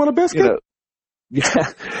fights. you want a biscuit? You know,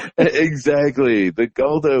 yeah, exactly. The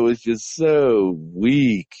Goldo was just so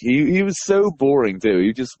weak. He was so boring too.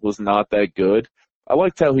 He just was not that good. I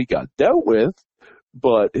liked how he got dealt with,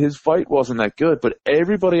 but his fight wasn't that good. But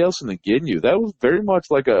everybody else in the Ginyu, that was very much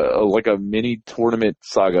like a mini tournament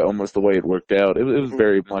saga, almost the way it worked out. It was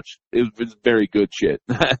very much, it was very good shit.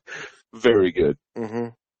 Very good. Mm-hmm.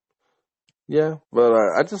 Yeah, but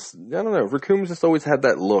I don't know. Raccoon's just always had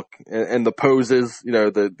that look, and the poses,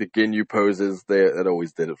 the Ginyu poses, that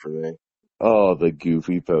always did it for me. Oh, the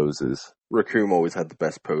goofy poses. Raccoon always had the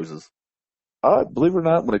best poses. Believe it or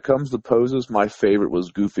not, when it comes to poses, my favorite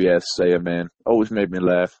was goofy ass Saiyaman. Always made me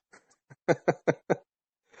laugh.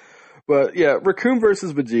 But yeah, Raccoon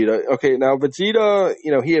versus Vegeta. Okay, now Vegeta,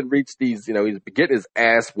 he had reached these, he's getting his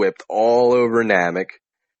ass whipped all over Namek.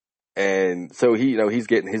 And so he's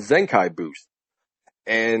getting his Zenkai boost.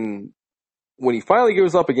 And when he finally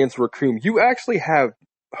goes up against Raccoon, you actually have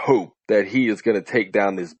hope that he is going to take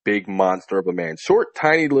down this big monster of a man. Short,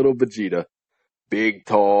 tiny little Vegeta. Big,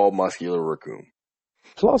 tall, muscular Raccoon.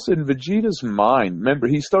 Plus, in Vegeta's mind, remember,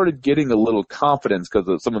 he started getting a little confidence because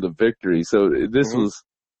of some of the victory. So this was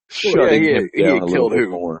shutting him down a little bit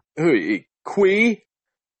more. Kui,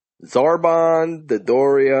 Zarbon,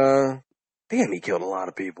 Dodoria. Damn, he killed a lot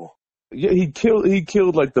of people. Yeah, he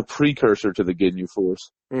killed like the precursor to the Ginyu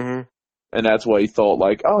Force. Mm-hmm. And that's why he thought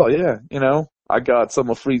like, oh yeah, I got some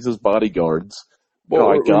of Frieza's bodyguards. Well,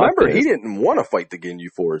 remember, he didn't want to fight the Ginyu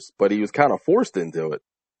Force, but he was kind of forced into it.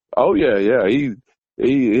 Oh yeah.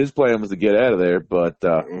 His plan was to get out of there, but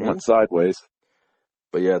went sideways.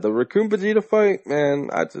 But yeah, the Raccoon Vegeta fight, man,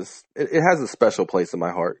 it has a special place in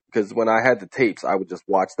my heart. Because when I had the tapes, I would just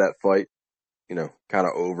watch that fight, kind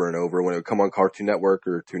of over and over when it would come on Cartoon Network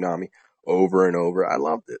or Toonami, over and over. I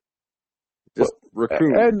loved it. Just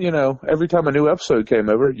Raccoon. And, every time a new episode came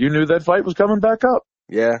over, you knew that fight was coming back up.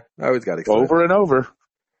 Yeah, I always got excited. Over and over.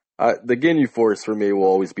 The Ginyu Force for me will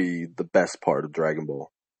always be the best part of Dragon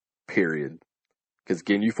Ball. Period. Because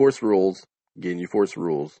Ginyu Force rules. Ginyu Force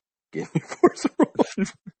rules. Ginyu Force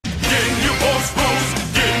rules. Ginyu Force rules.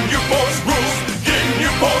 Ginyu Force rules.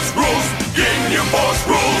 Ginyu Force rules. Ginyu Force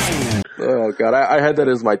rules. Oh god, I had that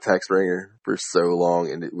as my text ringer for so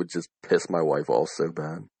long, and it would just piss my wife off so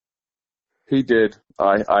bad. He did.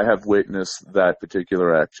 I have witnessed that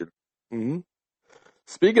particular action. Mm-hmm.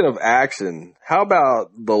 Speaking of action, how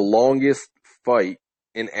about the longest fight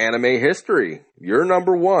in anime history? Your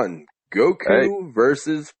number one, Goku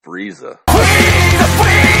versus Frieza.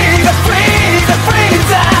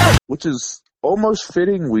 Which is almost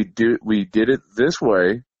fitting we did it this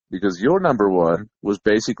way, because your number one was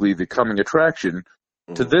basically the coming attraction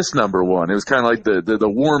to this number one. It was kind of like the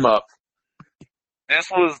warm-up.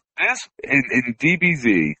 In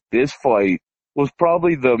DBZ, this fight was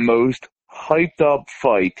probably the most hyped up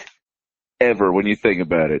fight ever when you think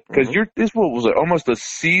about it. Because this was almost a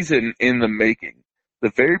season in the making.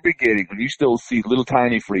 The very beginning, when you still see little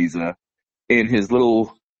tiny Frieza in his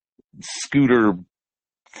little scooter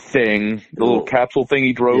thing, the little capsule thing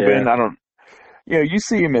he drove in. You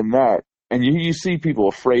see him in that, and you see people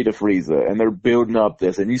afraid of Frieza, and they're building up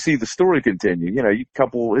this, and you see the story continue.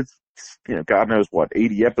 God knows what,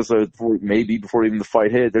 80 episodes before even the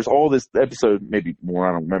fight hit. There's all this episode, maybe more,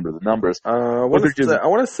 I don't remember the numbers. I want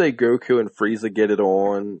to say Goku and Frieza get it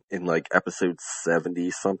on in like episode 70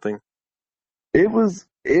 something. It was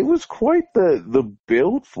quite the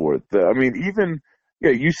build for it.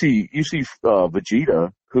 You see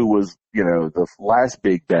Vegeta, who was, the last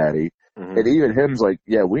big baddie, and even him's like,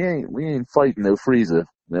 yeah, we ain't fighting no Frieza.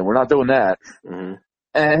 We're not doing that. Mm-hmm.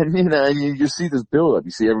 And, and you see this build up.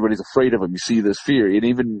 You see everybody's afraid of him. You see this fear. And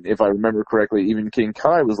even, if I remember correctly, even King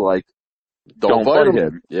Kai was like, don't fight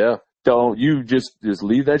him. Yeah. Don't, you just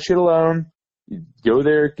leave that shit alone. You go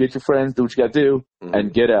there, get your friends, do what you gotta do,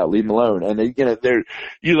 and get out, leave them alone. And they're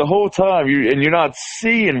the whole time, you're not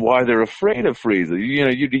seeing why they're afraid of Frieza.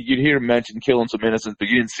 You'd hear him mention killing some innocents, but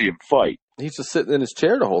you didn't see him fight. He's just sitting in his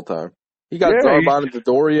chair the whole time. He got Zarbon and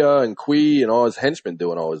Dodoria and Kui and all his henchmen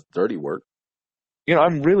doing all his dirty work.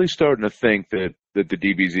 I'm really starting to think that the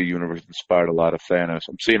DBZ universe inspired a lot of Thanos.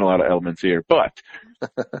 I'm seeing a lot of elements here, but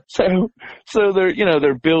so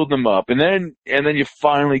they're building them up, and then you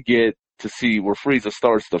finally get to see where Frieza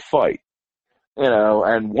starts to fight.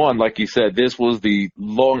 And one, like you said, this was the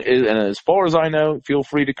long, and as far as I know, feel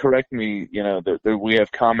free to correct me, we have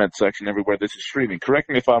comment section everywhere this is streaming. Correct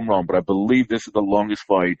me if I'm wrong, but I believe this is the longest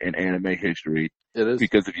fight in anime history. It is.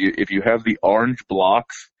 Because if you have the orange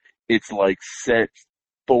blocks it's like set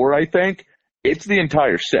 4, I think. It's the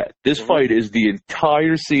entire set. This fight is the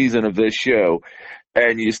entire season of this show.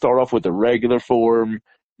 And you start off with the regular form.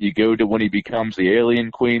 You go to when he becomes the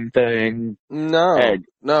Alien Queen thing. No. And,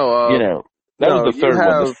 no. you know, that no, was the third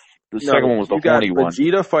one. The no, second one was the you got horny one.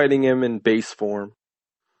 Vegeta fighting him in base form.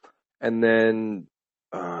 And then,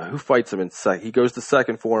 who fights him in second? He goes to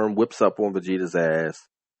second form, whips up on Vegeta's ass.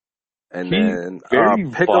 And He then very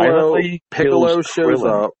violently Piccolo kills shows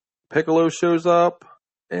Krillin. up. Piccolo shows up.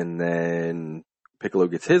 And then Piccolo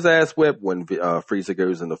gets his ass whipped when Frieza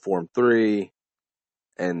goes into Form 3.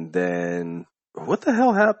 And then, what the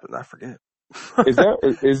hell happened? I forget. Is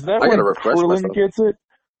that I when gotta refresh Krillin myself. gets it?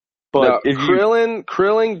 But No, if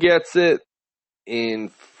Krillin gets it in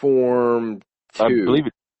Form 2. I believe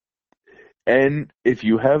it. And if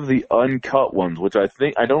you have the uncut ones, which I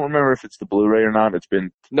don't remember if it's the Blu-ray or not. It's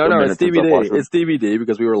been No, a it's minute since I've DVD. watched them. It's DVD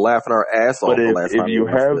because we were laughing our ass off But the last if time. you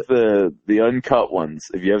we watched have it. the uncut ones,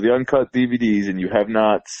 if you have the uncut DVDs and you have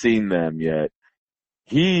not seen them yet,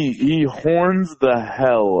 he horns the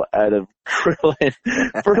hell out of Krillin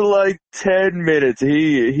for like 10 minutes.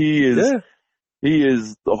 He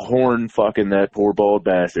is the horn fucking that poor bald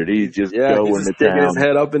bastard. He's just going he's just to sticking town. his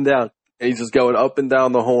head up and down. And he's just going up and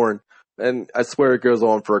down the horn. And I swear it goes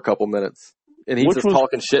on for a couple minutes. And he's just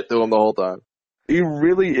talking shit to him the whole time. He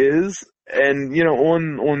really is. And, you know,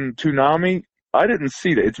 on Toonami, I didn't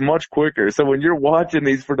see that. It's much quicker. So when you're watching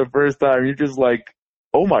these for the first time, you're just like,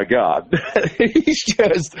 oh my God. he's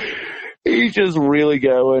just really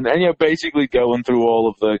going. And, basically going through all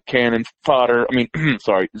of the cannon fodder. I mean,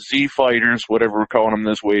 sorry, Z fighters, whatever we're calling them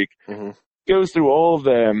this week. Mm-hmm. Goes through all of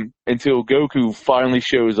them until Goku finally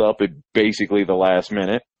shows up at basically the last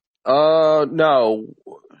minute. No.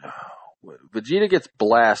 Vegeta gets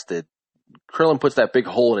blasted. Krillin puts that big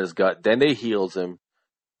hole in his gut. Then they heals him.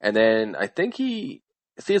 And then I think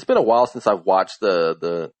it's been a while since I've watched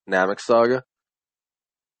the Namek saga.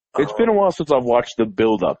 It's been a while since I've watched the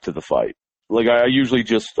build up to the fight. Like I usually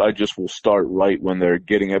just will start right when they're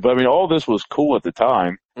getting it. But I mean, all this was cool at the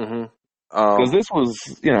time. Mm-hmm. Because this was,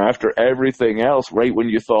 after everything else, right when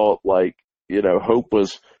you thought, like, hope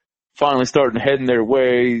was finally starting heading their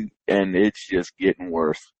way, and it's just getting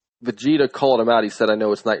worse. Vegeta called him out. He said, I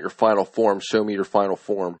know it's not your final form. Show me your final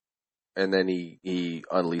form. And then he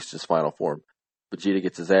unleashed his final form. Vegeta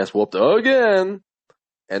gets his ass whooped again.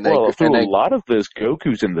 And then, through a lot of this,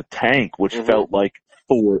 Goku's in the tank, which felt like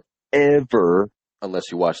forever. Unless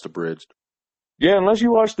you watched the bridge. Yeah, unless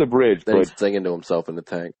you watched the bridge. Then but he's singing to himself in the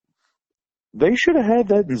tank. They should have had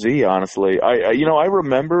that in Z, honestly. I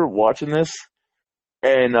remember watching this,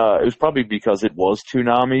 and it was probably because it was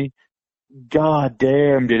Toonami. God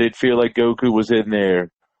damn, did it feel like Goku was in there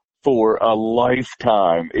for a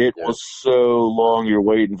lifetime. It was so long you're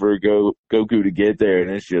waiting for Goku to get there,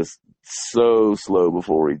 and it's just so slow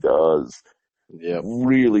before he does. Yeah.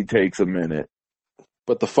 Really takes a minute.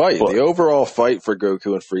 But the overall fight for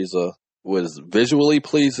Goku and Frieza was visually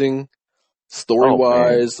pleasing,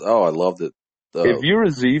 story-wise. Oh, I loved it. If you're a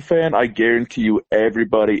Z fan, I guarantee you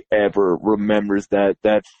everybody ever remembers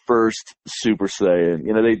that first Super Saiyan.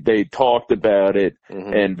 They talked about it,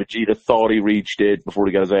 and Vegeta thought he reached it before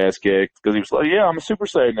he got his ass kicked, because he was like, yeah, I'm a Super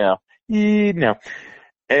Saiyan now. No.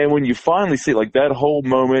 And when you finally see, like, that whole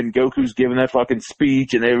moment, and Goku's giving that fucking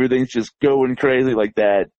speech, and everything's just going crazy like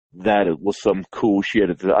that was some cool shit.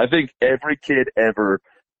 I think every kid ever,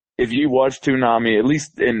 if you watch Toonami, at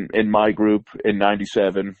least in my group in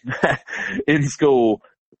 97, in school,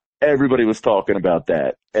 everybody was talking about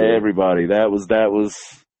that. Sure. Everybody. That was,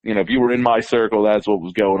 if you were in my circle, that's what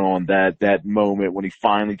was going on. That moment when he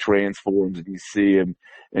finally transforms and you see him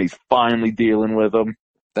and he's finally dealing with them.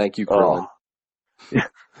 Thank you, Krillin.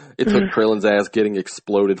 It took Krillin's ass getting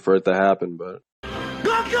exploded for it to happen, but.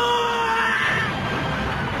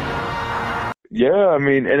 Yeah, I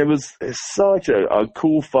mean, and it was such a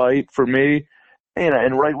cool fight for me.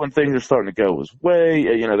 And right when things are starting to go his way,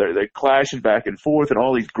 they're clashing back and forth and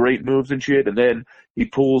all these great moves and shit. And then he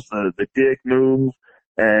pulls the dick move.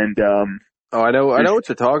 And, I know what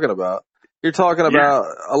you're talking about. You're talking about,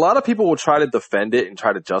 a lot of people will try to defend it and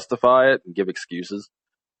try to justify it and give excuses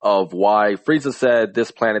of why Frieza said this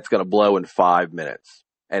planet's going to blow in 5 minutes.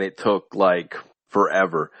 And it took like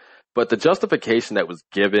forever. But the justification that was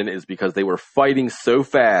given is because they were fighting so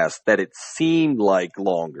fast that it seemed like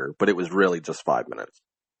longer, but it was really just 5 minutes.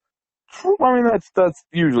 I mean, that's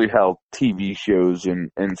usually how TV shows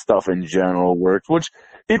and stuff in general works, which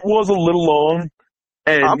it was a little long.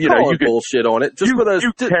 And I'm calling bullshit on it just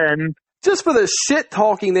for the shit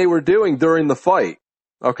talking they were doing during the fight.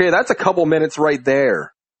 Okay, that's a couple minutes right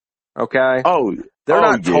there. Okay. Oh, they're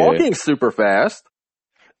not talking super fast.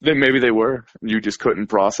 Then maybe they were. You just couldn't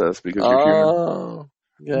process because you're human. Oh,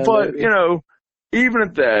 yeah. But, maybe. you know, even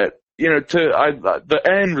at that, you know, the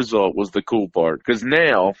end result was the cool part. Because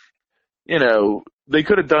now, you know, they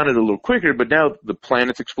could have done it a little quicker, but now the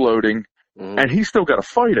planet's exploding, and he's still got to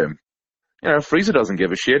fight him. You know, Frieza doesn't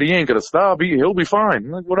give a shit. He ain't going to stop. He'll be fine.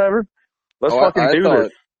 Like, whatever. Let's fucking do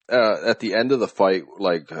this. At the end of the fight,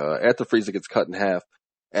 like after Frieza gets cut in half,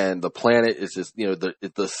 and the planet is just, you know,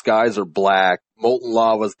 the skies are black, molten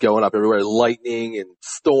lava's going up everywhere, lightning and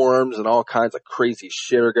storms and all kinds of crazy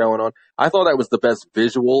shit are going on. I thought that was the best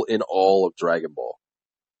visual in all of Dragon Ball.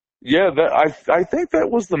 Yeah, I think that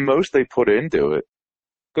was the most they put into it.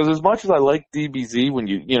 Because as much as I like DBZ, when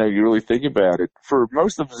you really think about it, for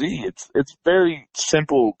most of Z, it's very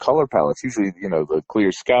simple color palettes. Usually, you know, the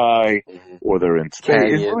clear sky, or they're in space.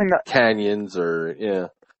 It's really not canyons, or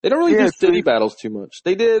they don't really do city battles too much.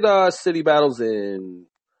 They did city battles in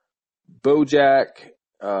BoJack,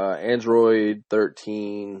 Android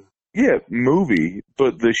 13. Yeah, movie,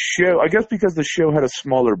 but the show, I guess because the show had a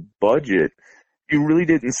smaller budget, you really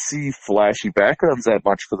didn't see flashy backgrounds that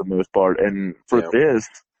much for the most part. And for this,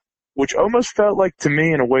 which almost felt like, to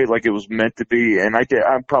me, in a way, like it was meant to be, and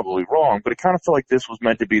I'm probably wrong, but it kind of felt like this was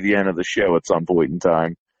meant to be the end of the show at some point in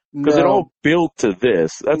time. Because it all built to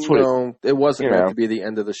this. That's what it wasn't meant to be the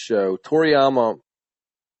end of the show. Toriyama,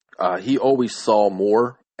 he always saw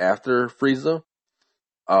more after Frieza.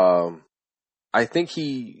 I think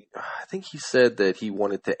he said that he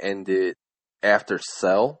wanted to end it after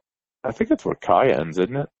Cell. I think that's where Kai ends,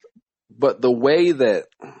 isn't it? But the way that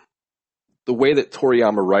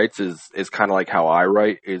Toriyama writes is kind of like how I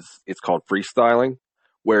write. It's called freestyling,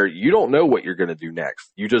 where you don't know what you're going to do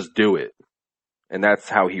next. You just do it. And that's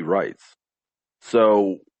how he writes.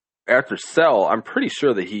 So after Cell, I'm pretty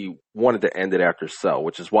sure that he wanted to end it after Cell,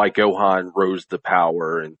 which is why Gohan rose to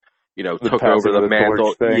power and, you know, took over the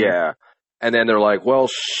mantle. Yeah. And then they're like, well,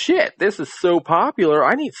 shit, this is so popular.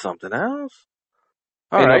 I need something else.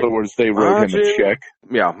 In other words, they wrote him a check.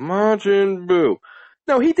 Yeah, Majin Buu.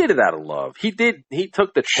 No, he did it out of love. He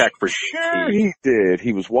took the check for sure. He did.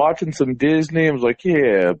 He was watching some Disney and was like,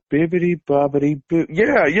 yeah, bibbity bobbity boo.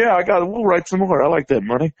 Yeah, we'll write some more. I like that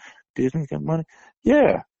money. Disney's got money.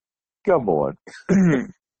 Yeah. Come on.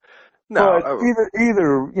 No. But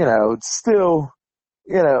either, you know, it's still,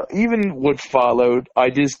 you know, even what followed, I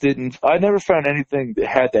never found anything that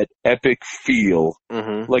had that epic feel.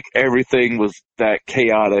 Like everything was that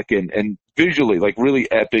chaotic and visually, like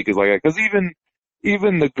really epic is like that. Because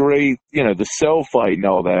even the great, you know, the Cell fight and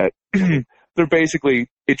all that, they're basically,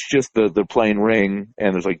 it's just the plain ring,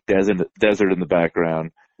 and there's like desert in the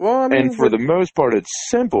background. Well, I mean, and for the most part, it's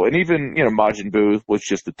simple. And even, you know, Majin Buu was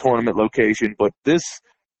just a tournament location, but this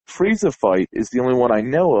Frieza fight is the only one I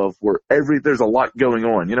know of where there's a lot going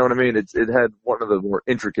on. You know what I mean? It had one of the more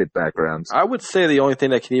intricate backgrounds. I would say the only thing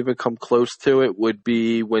that can even come close to it would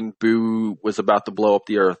be when Buu was about to blow up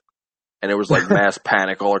the Earth, and it was like mass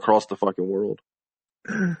panic all across the fucking world.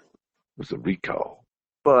 It was a recall.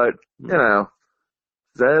 But, you know,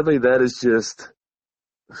 sadly, that is just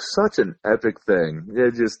such an epic thing.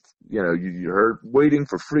 It just, you know, you heard waiting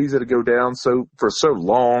for Frieza to go down for so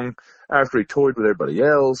long after he toyed with everybody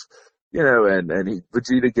else, you know, and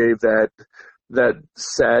Vegeta gave that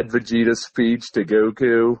sad Vegeta speech to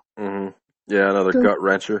Goku. Yeah, another gut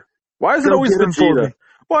wrencher. Why is it always Vegeta?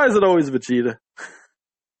 Why is it always Vegeta?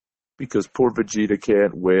 Because poor Vegeta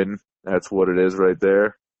can't win. That's what it is right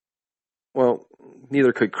there. Well,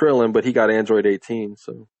 neither could Krillin, but he got Android 18,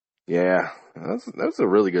 so. Yeah, that's a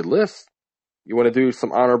really good list. You want to do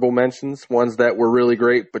some honorable mentions? Ones that were really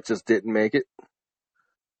great, but just didn't make it?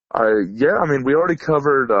 Yeah, I mean, we already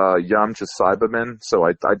covered Yamcha Cybermen, so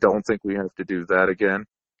I don't think we have to do that again.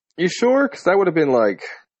 You sure? Because that would have been, like,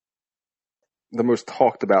 the most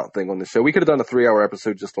talked about thing on the show. We could have done a 3-hour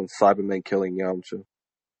episode just on Cybermen killing Yamcha.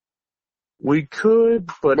 We could,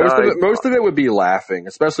 but most of it would be laughing,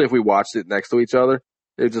 especially if we watched it next to each other.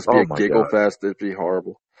 It would just be a giggle fest. It'd be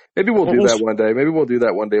horrible. Maybe we'll do that one day. Maybe we'll do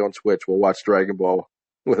that one day on Twitch. We'll watch Dragon Ball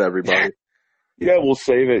with everybody. Yeah, we'll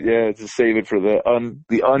save it. Yeah, just save it for the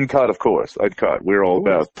uncut, of course. Uncut. We're all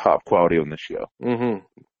about top quality on this show.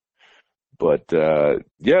 But,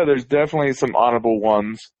 yeah, there's definitely some honorable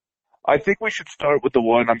ones. I think we should start with the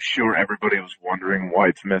one I'm sure everybody was wondering why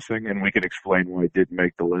it's missing, and we can explain why it didn't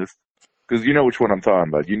make the list. Because you know which one I'm talking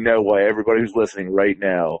about. You know why everybody who's listening right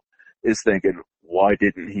now is thinking, why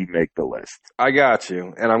didn't he make the list? I got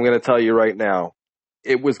you, and I'm going to tell you right now,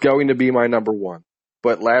 it was going to be my number one.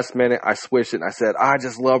 But last minute, I switched it, and I said, I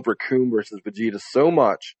just love Raccoon versus Vegeta so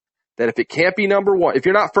much that if it can't be number one, if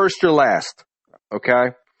you're not first, you're last,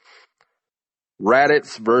 okay?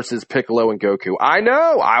 Raditz versus Piccolo and Goku. I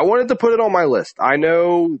know. I wanted to put it on my list. I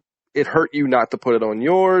know it hurt you not to put it on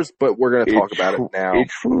yours, but we're going to talk about it now. It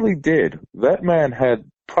truly did. That man had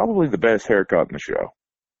probably the best haircut in the show.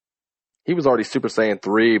 He was already Super Saiyan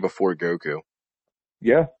 3 before Goku.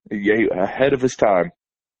 Yeah, ahead of his time.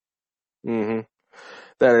 Mm-hmm.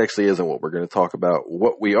 That actually isn't what we're going to talk about.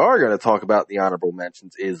 What we are going to talk about in the honorable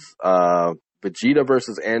mentions is Vegeta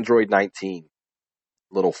versus Android 19.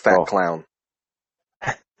 Little fat clown.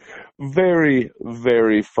 Very,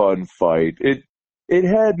 very fun fight. It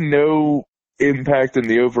had no impact in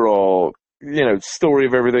the overall, story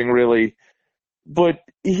of everything really, but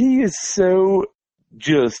he is so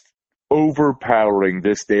just overpowering,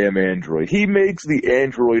 this damn android. He makes the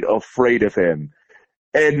android afraid of him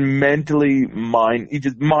and mentally he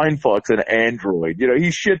just mind fucks an android.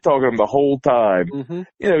 He's shit talking him the whole time.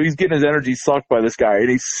 Mm-hmm. He's getting his energy sucked by this guy and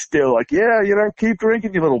he's still like, yeah, keep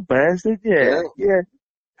drinking, you little bastard. Yeah.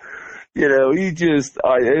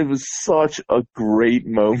 It was such a great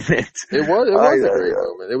moment. It was a great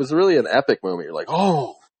moment. It was really an epic moment. You're like,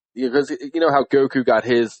 oh, because you know how Goku got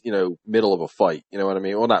his, middle of a fight. You know what I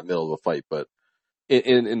mean? Well, not middle of a fight, but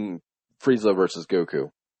in Frieza versus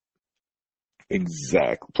Goku.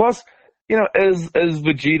 Exactly. Plus, as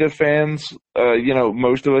Vegeta fans,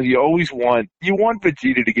 most of us, you want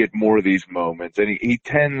Vegeta to get more of these moments, and he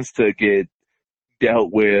tends to get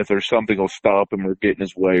dealt with, or something will stop him or get in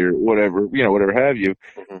his way or whatever, whatever have you.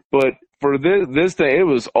 Mm-hmm. But for this thing, it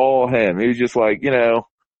was all him. He was just like,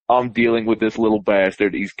 I'm dealing with this little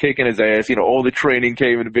bastard. He's kicking his ass. All the training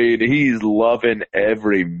came into being. He's loving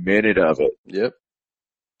every minute of it. Yep.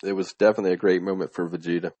 It was definitely a great moment for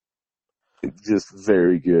Vegeta. It's just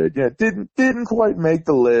very good. Yeah, didn't quite make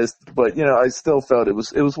the list, but I still felt it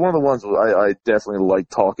was one of the ones I definitely like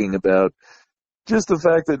talking about. Just the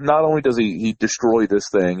fact that not only does he destroy this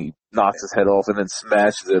thing, he knocks his head off and then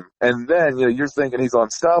smashes him. And then, you're thinking he's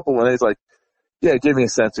unstoppable, and he's like, yeah, give me a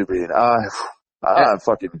senzu bean. I'm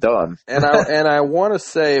fucking done. And I want to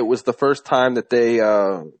say it was the first time that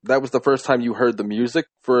that was the first time you heard the music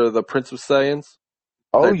for the Prince of Saiyans.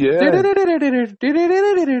 Oh, yeah.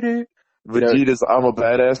 Vegeta's I'm a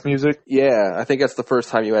Badass music? Yeah, I think that's the first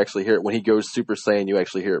time you actually hear it. When he goes Super Saiyan, you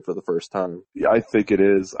actually hear it for the first time. Yeah, I think it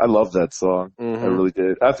is. I love that song. Mm-hmm. I really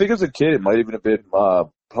did. I think as a kid, it might even have been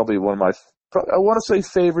probably one of my, I want to say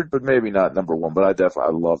favorite, but maybe not number one, but I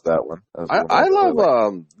love that one. I love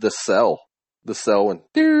the Cell. The Cell one.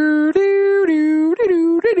 That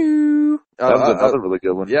was another really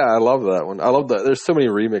good one. Yeah, I love that one. I love that. There's so many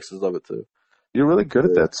remixes of it, too. You're really good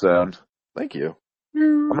at that sound. Thank you.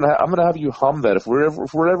 I'm gonna have you hum that. If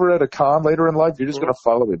we're ever at a con later in life, you're just gonna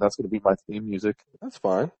follow me. That's gonna be my theme music. That's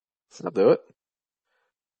fine. I'll do it.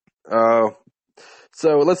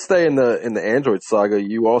 So let's stay in the Android saga.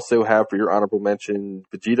 You also have for your honorable mention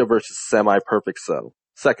Vegeta versus Semi-Perfect Cell,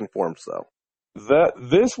 second form Cell.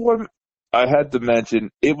 This one I had to mention.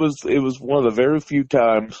 It was one of the very few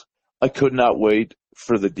times I could not wait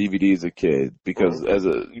for the DVD as a kid, because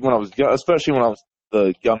when I was young, especially when I was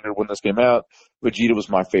younger when this came out, Vegeta was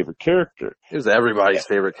my favorite character. It was everybody's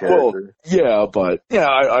favorite character. Well, yeah, but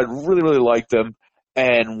I really, really liked him.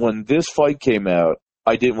 And when this fight came out,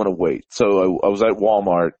 I didn't want to wait. So I was at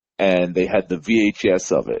Walmart and they had the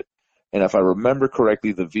VHS of it. And if I remember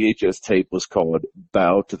correctly, the VHS tape was called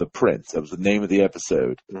Bow to the Prince. That was the name of the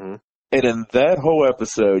episode. Mm-hmm. And in that whole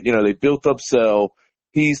episode, they built up Cell.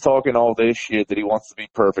 He's talking all this shit that he wants to be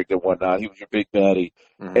perfect and whatnot. He was your big baddie.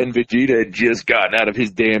 Mm-hmm. And Vegeta had just gotten out of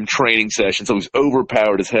his damn training session, so he's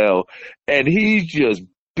overpowered as hell. And he's just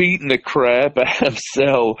beating the crap out of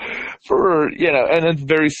Cell for, and it's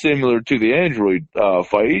very similar to the Android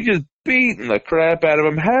fight. He's just beating the crap out of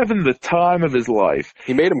him, having the time of his life.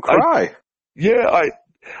 He made him cry.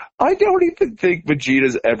 I don't even think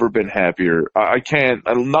Vegeta's ever been happier. I can't,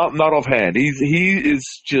 not offhand. He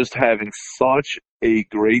is just having such a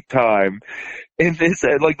great time in this,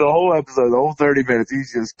 like the whole episode, the whole 30 minutes,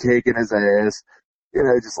 he's just kicking his ass.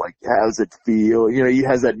 Just like, how's it feel? He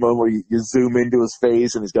has that moment where you zoom into his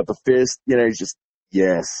face and he's got the fist, he's just,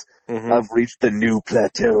 yes, mm-hmm. I've reached the new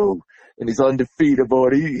plateau. And he's undefeatable.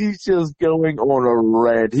 And he's just going on a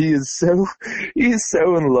rant. He is so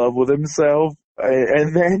in love with himself.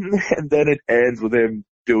 And then it ends with him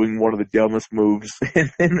doing one of the dumbest moves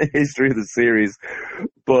in the history of the series.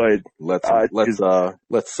 But let's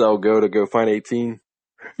Cell go find 18.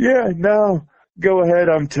 Yeah, no, go ahead.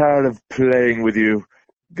 I'm tired of playing with you.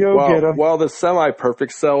 Get him. While the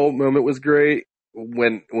semi-perfect Cell moment was great,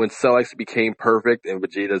 when Cell actually became perfect and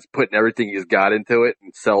Vegeta's putting everything he's got into it,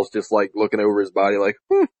 and Cell's just like looking over his body like,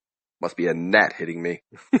 Must be a gnat hitting me.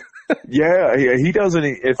 Yeah, he doesn't.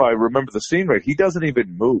 If I remember the scene right, he doesn't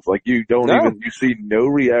even move. Like you don't No. even. You see no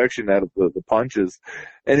reaction out of the punches,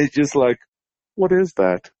 and it's just like, what is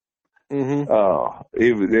that? Mm-hmm. Oh,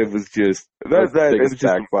 it was just That's the it was biggest just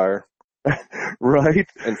backfire. right.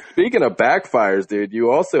 And speaking of backfires, dude,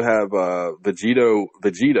 you also have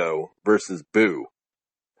Vegito versus Boo.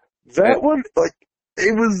 That one, like,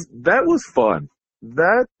 that was fun.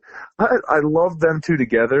 I loved them two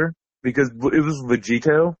together because it was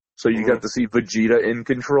Vegito, so you got to see Vegeta in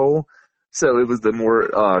control. So it was the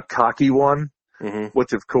more cocky one,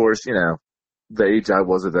 which of course, you know, the age I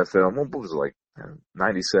was at that film, what was it, like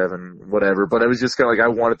 97, whatever. But I was just kind of like, I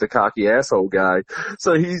wanted the cocky asshole guy.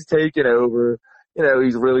 So he's taking over. You know,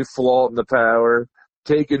 he's really flaunting the power,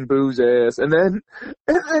 taking Boo's ass, and then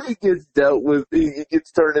he gets dealt with. He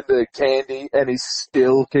gets turned into candy, and he's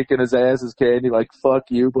still kicking his ass as Candy. Like, fuck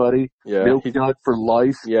you, buddy. Yeah, Milk nut for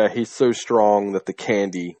life. Yeah, he's so strong that the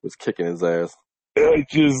candy was kicking his ass. It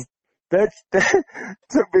just that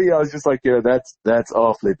to me, I was just like, yeah, that's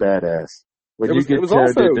awfully badass. When It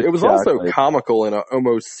was also comical in an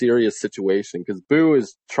almost serious situation because Boo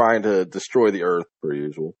is trying to destroy the Earth per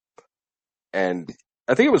usual, and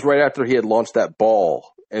I think it was right after he had launched that ball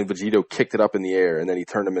and Vegito kicked it up in the air and then he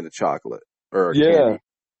turned him into chocolate or candy.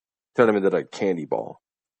 Turned him into a candy ball.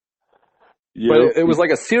 Yep. But it was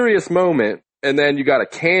like a serious moment, and then you got a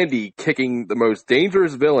candy kicking the most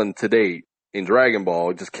dangerous villain to date in Dragon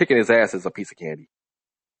Ball, just kicking his ass as a piece of candy.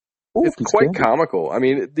 Ooh, it's quite comical. I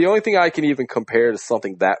mean, the only thing I can even compare to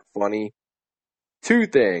something that funny, two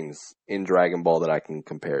things in Dragon Ball that I can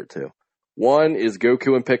compare it to. One is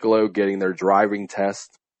Goku and Piccolo getting their driving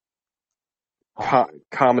test.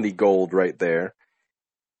 Comedy gold right there.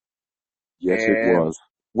 Yes, it was.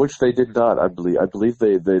 Which they did not, I believe. I believe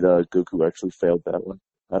Goku actually failed that one.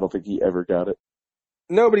 I don't think he ever got it.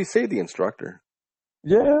 No, but he saved the instructor.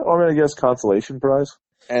 Yeah, or I guess consolation prize.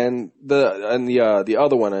 And the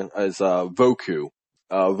other one is Voku.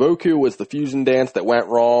 Voku was the fusion dance that went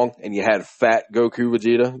wrong, and you had Fat Goku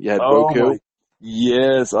Vegeta. You had Voku.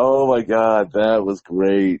 Yes, oh my god, that was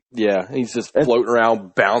great. Yeah, he's just floating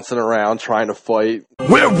around, bouncing around, trying to fight.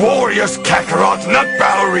 We're warriors, Kakarot, not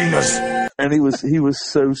ballerinas! And he was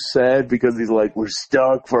so sad because he's like, we're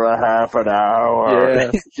stuck for a half an hour.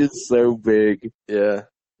 Yeah. He's just so big. Yeah,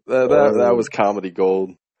 that was comedy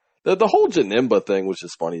gold. The whole Janemba thing was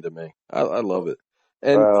just funny to me. I love it.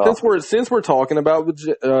 And since we're talking about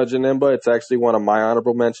Janemba, it's actually one of my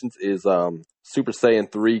honorable mentions is Super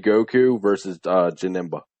Saiyan 3 Goku versus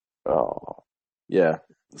Janemba. Oh. Yeah.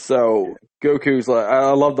 So Goku's like,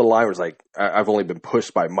 I love the line where it's like, I've only been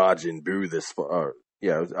pushed by Majin Buu this far.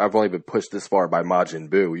 I've only been pushed this far by Majin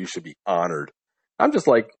Buu. You should be honored. I'm just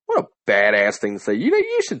like, what a badass thing to say.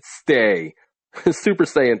 You should stay Super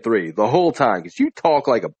Saiyan 3 the whole time because you talk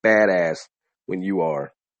like a badass when you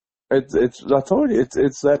are. I told you,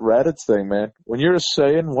 it's that Raditz thing, man. When you're a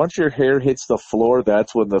Saiyan, once your hair hits the floor,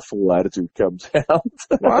 that's when the full attitude comes out.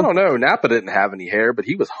 Well, I don't know. Nappa didn't have any hair, but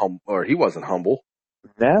he wasn't humble.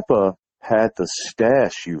 Nappa had the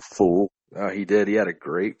stash, you fool. He did. He had a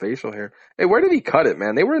great facial hair. Hey, where did he cut it,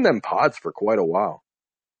 man? They were in them pods for quite a while.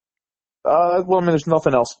 Well, I mean, there's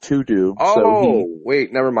nothing else to do.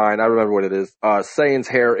 Wait, never mind. I remember what it is. Saiyan's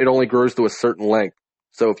hair, it only grows to a certain length.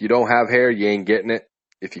 So if you don't have hair, you ain't getting it.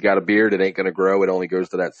 If you got a beard, it ain't going to grow. It only goes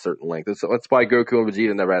to that certain length. So that's why Goku and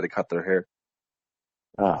Vegeta never had to cut their hair.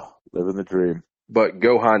 Oh, living the dream. But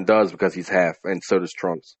Gohan does because he's half, and so does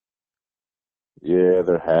Trunks. Yeah,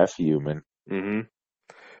 they're half human. Mm-hmm.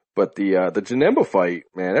 But the Janemba fight,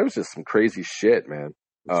 man, it was just some crazy shit, man.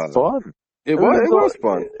 It's fun. It was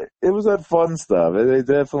fun. It was that fun stuff. It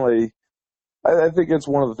definitely, I think it's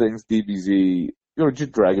one of the things DBZ,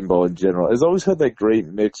 just Dragon Ball in general, has always had that great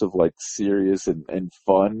mix of like serious and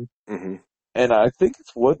fun. Mm-hmm. And I think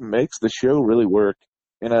it's what makes the show really work.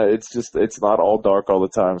 It's not all dark all the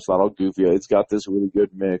time. It's not all goofy. It's got this really good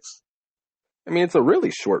mix. I mean, it's a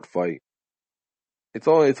really short fight. It's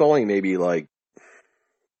only maybe like,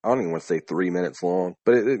 I don't even want to say 3 minutes long,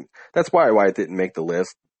 but that's why it didn't make the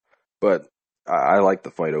list. But I like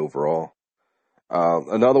the fight overall.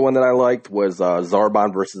 Another one that I liked was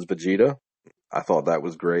Zarbon versus Vegeta. I thought that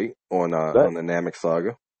was great on the Namek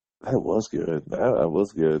Saga. That was good. That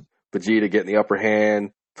was good. Vegeta getting the upper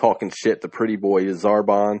hand, talking shit to pretty boy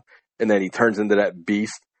Zarbon, and then he turns into that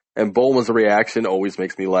beast. And Bulma's reaction always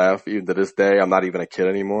makes me laugh. Even to this day, I'm not even a kid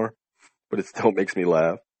anymore, but it still makes me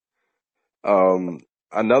laugh.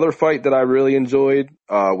 Another fight that I really enjoyed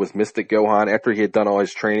was Mystic Gohan after he had done all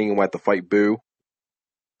his training and went to fight Boo.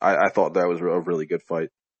 I thought that was a really good fight.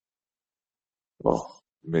 Oh,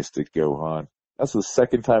 Mystic Gohan. That's the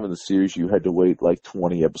second time in the series you had to wait like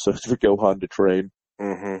 20 episodes for Gohan to train.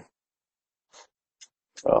 Mm-hmm.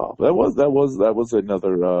 Oh, that was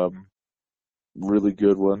another really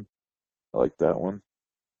good one. I like that one.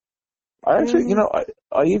 I actually,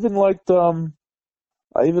 I even liked the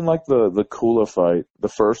Cooler fight, the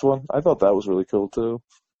first one. I thought that was really cool too.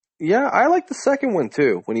 Yeah, I like the second one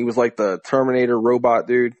too, when he was like the Terminator robot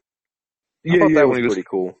dude. I thought that was pretty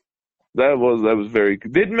cool. That was very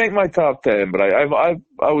good. Didn't make my top 10, but I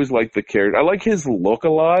always liked the character. I like his look a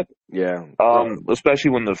lot. Yeah.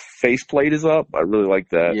 Especially when the faceplate is up. I really like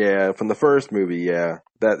that. Yeah, from the first movie, yeah.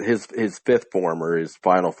 That his fifth form or his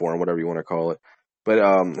final form, whatever you want to call it. But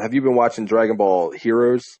have you been watching Dragon Ball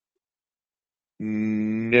Heroes?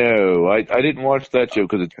 No, I didn't watch that show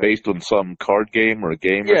because it's based on some card game or a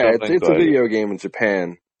game or something. Yeah, it's a video game in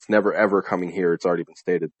Japan. It's never ever coming here. It's already been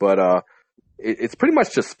stated. But it's pretty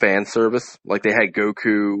much just fan service. Like they had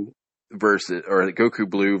Goku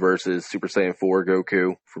Blue versus Super Saiyan 4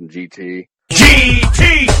 Goku from GT.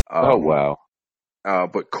 Oh, wow.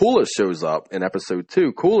 But Cooler shows up in episode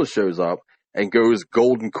 2. Cooler shows up and goes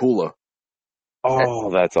Golden Cooler.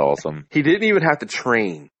 Oh, that's awesome. He didn't even have to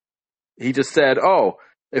train. He just said, oh,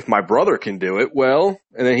 if my brother can do it, well,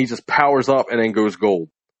 and then he just powers up and then goes gold.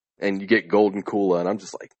 And you get Golden Cooler, and I'm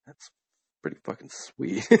just like, that's pretty fucking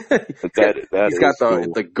sweet. He's got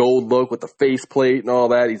the gold look with the faceplate and all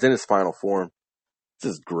that. He's in his final form.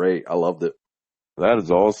 This is great. I loved it. That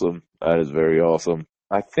is awesome. That is very awesome.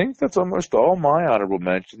 I think that's almost all my honorable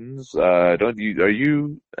mentions. Are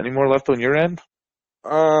you any more left on your end?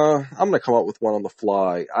 I'm gonna come up with one on the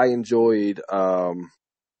fly. I enjoyed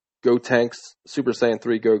Gotenks, Super Saiyan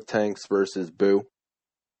 3 Gotenks versus Boo.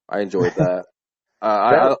 I enjoyed that.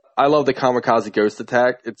 I love the Kamikaze Ghost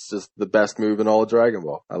attack. It's just the best move in all of Dragon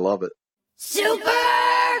Ball. I love it. Super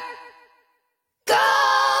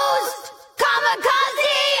Ghost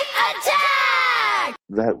Kamikaze Attack!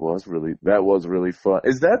 That was really fun.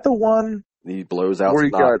 Is that the one? He blows out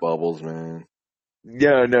snot bubbles, man.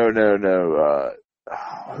 Yeah, no.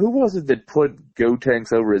 Who was it that put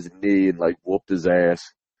Gotenks over his knee and like whooped his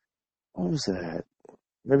ass? What was that?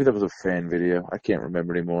 Maybe that was a fan video. I can't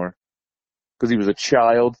remember anymore. Because he was a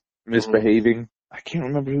child misbehaving. I can't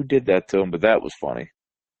remember who did that to him, but that was funny.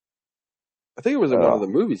 I think it was in one of the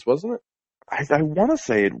movies, wasn't it? I want to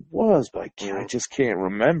say it was, but I just can't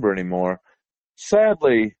remember anymore.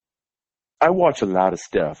 Sadly, I watch a lot of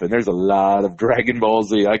stuff, and there's a lot of Dragon Ball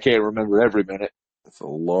Z. I can't remember every minute. It's a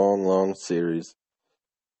long, long series.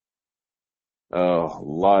 Oh, a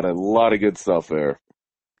lot of good stuff there.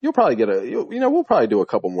 You'll probably get we'll probably do a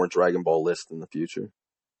couple more Dragon Ball lists in the future.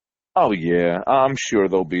 Oh yeah, I'm sure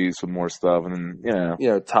there'll be some more stuff, and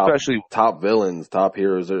top villains, top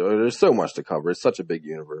heroes. There's so much to cover. It's such a big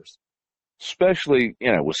universe. Especially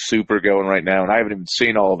with Super going right now, and I haven't even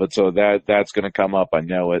seen all of it, so that's going to come up. I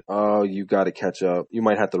know it. Oh, you got to catch up. You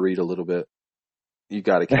might have to read a little bit. You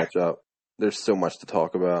got to catch up. There's so much to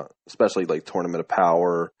talk about, especially like Tournament of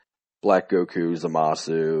Power, Black Goku,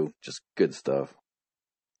 Zamasu, just good stuff.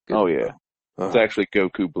 Yeah. It's actually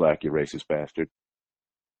Goku Black, you racist bastard.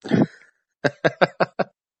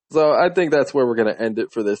 So I think that's where we're going to end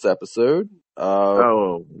it for this episode.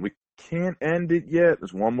 We can't end it yet.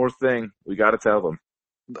 There's one more thing. We got to tell them.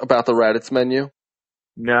 About the Raditz menu?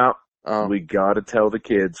 No. We got to tell the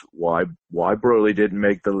kids why Broly didn't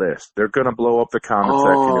make the list. They're going to blow up the comment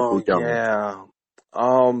section if we don't. Yeah.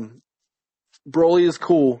 Broly is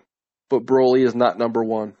cool, but Broly is not number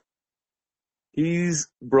one. He's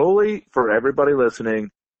Broly, for everybody listening,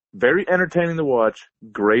 very entertaining to watch.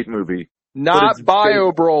 Great movie. Not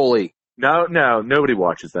Bio Broly. No, nobody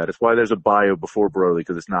watches that. It's why there's a bio before Broly,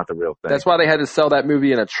 because it's not the real thing. That's why they had to sell that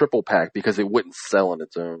movie in a triple pack, because it wouldn't sell on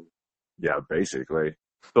its own. Yeah, basically.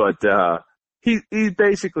 But he's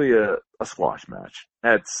basically a squash match.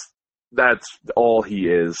 That's all he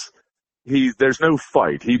is. There's no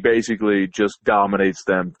fight. He basically just dominates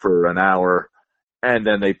them for an hour, and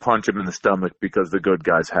then they punch him in the stomach because the good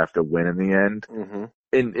guys have to win in the end. Mm-hmm.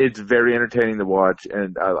 And it's very entertaining to watch,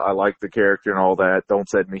 and I like the character and all that. Don't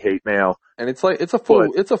send me hate mail. And it's a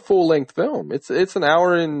full length film. It's an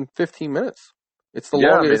hour and 15 minutes. It's the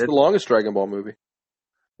longest. It's the longest Dragon Ball movie.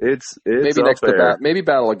 It's maybe up next there. to maybe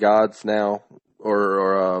Battle of Gods now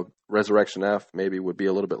or Resurrection F maybe would be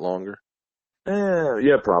a little bit longer.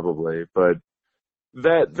 Yeah, probably. But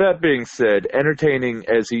that being said, entertaining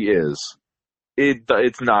as he is,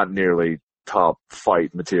 it's not nearly top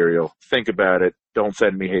fight material. Think about it. Don't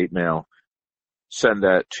send me hate mail. Send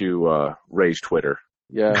that to Ray's Twitter.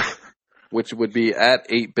 Yeah, which would be at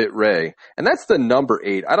 8BitRay. And that's the number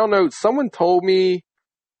 8. I don't know. Someone told me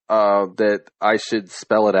that I should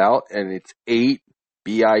spell it out, and it's 8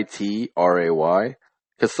 BITRAY.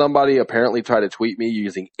 Because somebody apparently tried to tweet me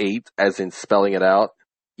using 8 as in spelling it out,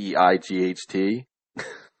 EIGHT.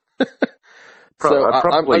 So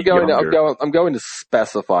I'm going to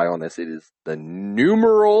specify on this. It is the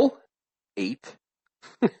numeral 8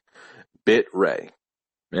 bit ray.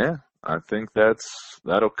 Yeah, I think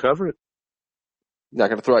that'll cover it. Not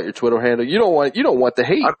going to throw out your Twitter handle. You don't want the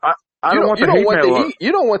hate. I don't want the hate.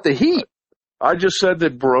 You don't want the heat. I just said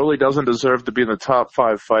that Broly doesn't deserve to be in the top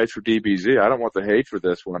 5 fights for DBZ. I don't want the hate for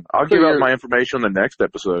this one. I'll give out my information on the next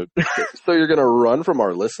episode. So you're going to run from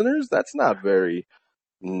our listeners? That's not very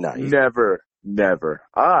nice. Never.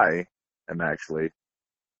 I am actually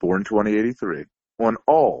born 2083 on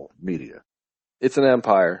all media. It's an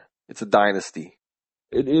empire. It's a dynasty.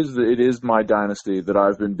 It is my dynasty that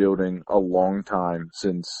I've been building a long time,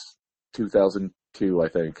 since 2002, I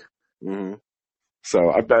think. Mm-hmm.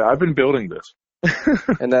 So I've been building this.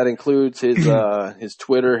 And that includes his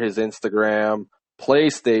Twitter, his Instagram,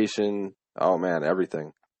 PlayStation. Oh man,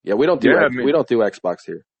 everything. Yeah, we don't do Xbox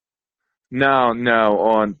here. No.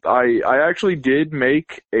 I actually did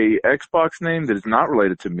make a Xbox name that is not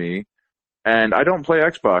related to me, and I don't play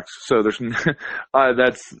Xbox, so there's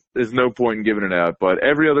no point in giving it out. But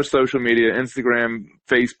every other social media, Instagram,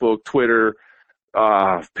 Facebook, Twitter,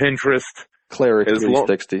 Pinterest, Cleric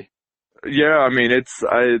 360. Yeah, I mean,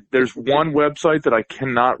 there's one website that I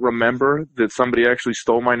cannot remember that somebody actually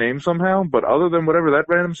stole my name somehow, but other than whatever that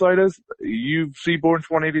random site is, you see Born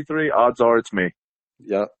 2083, odds are it's me.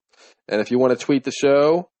 Yeah. And if you want to tweet the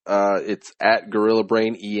show, it's at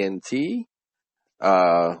GorillaBrainENT.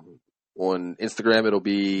 On Instagram, it'll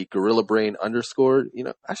be GorillaBrain_.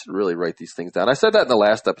 I should really write these things down. I said that in the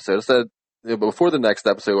last episode. I said, before the next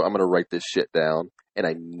episode, I'm going to write this shit down, and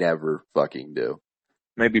I never fucking do.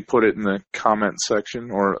 Maybe put it in the comment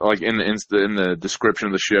section, or like in the description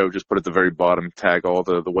of the show. Just put at the very bottom, tag all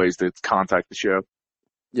the ways to contact the show.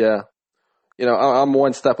 Yeah, I'm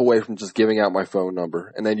one step away from just giving out my phone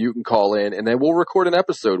number, and then you can call in, and then we'll record an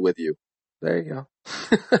episode with you. There you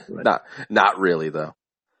go. Not really though.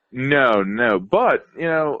 No, but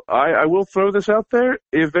I will throw this out there.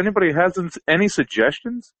 If anybody has any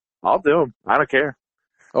suggestions, I'll do them. I don't care.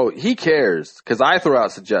 Oh, he cares, because I throw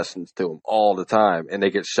out suggestions to him all the time, and they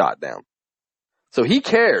get shot down. So he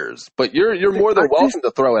cares, but you're more than welcome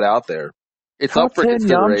to throw it out there. It's up for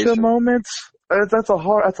consideration. Yamcha moments. That's a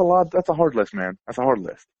hard list, man. That's a hard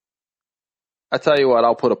list. I tell you what,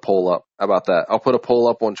 I'll put a poll up. How about that? I'll put a poll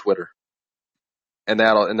up on Twitter, and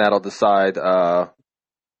that'll decide.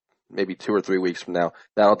 Maybe 2 or 3 weeks from now,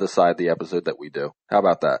 that'll decide the episode that we do. How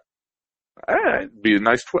about that? It'd be a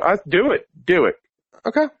nice. Do it.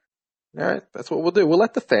 Okay. All right. That's what we'll do. We'll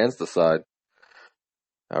let the fans decide.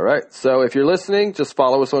 All right. So if you're listening, just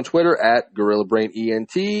follow us on Twitter at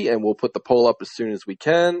GorillaBrainENT, and we'll put the poll up as soon as we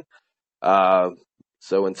can.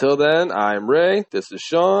 So until then, I'm Ray. This is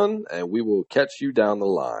Sean, and we will catch you down the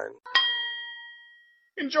line.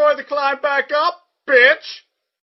 Enjoy the climb back up, bitch!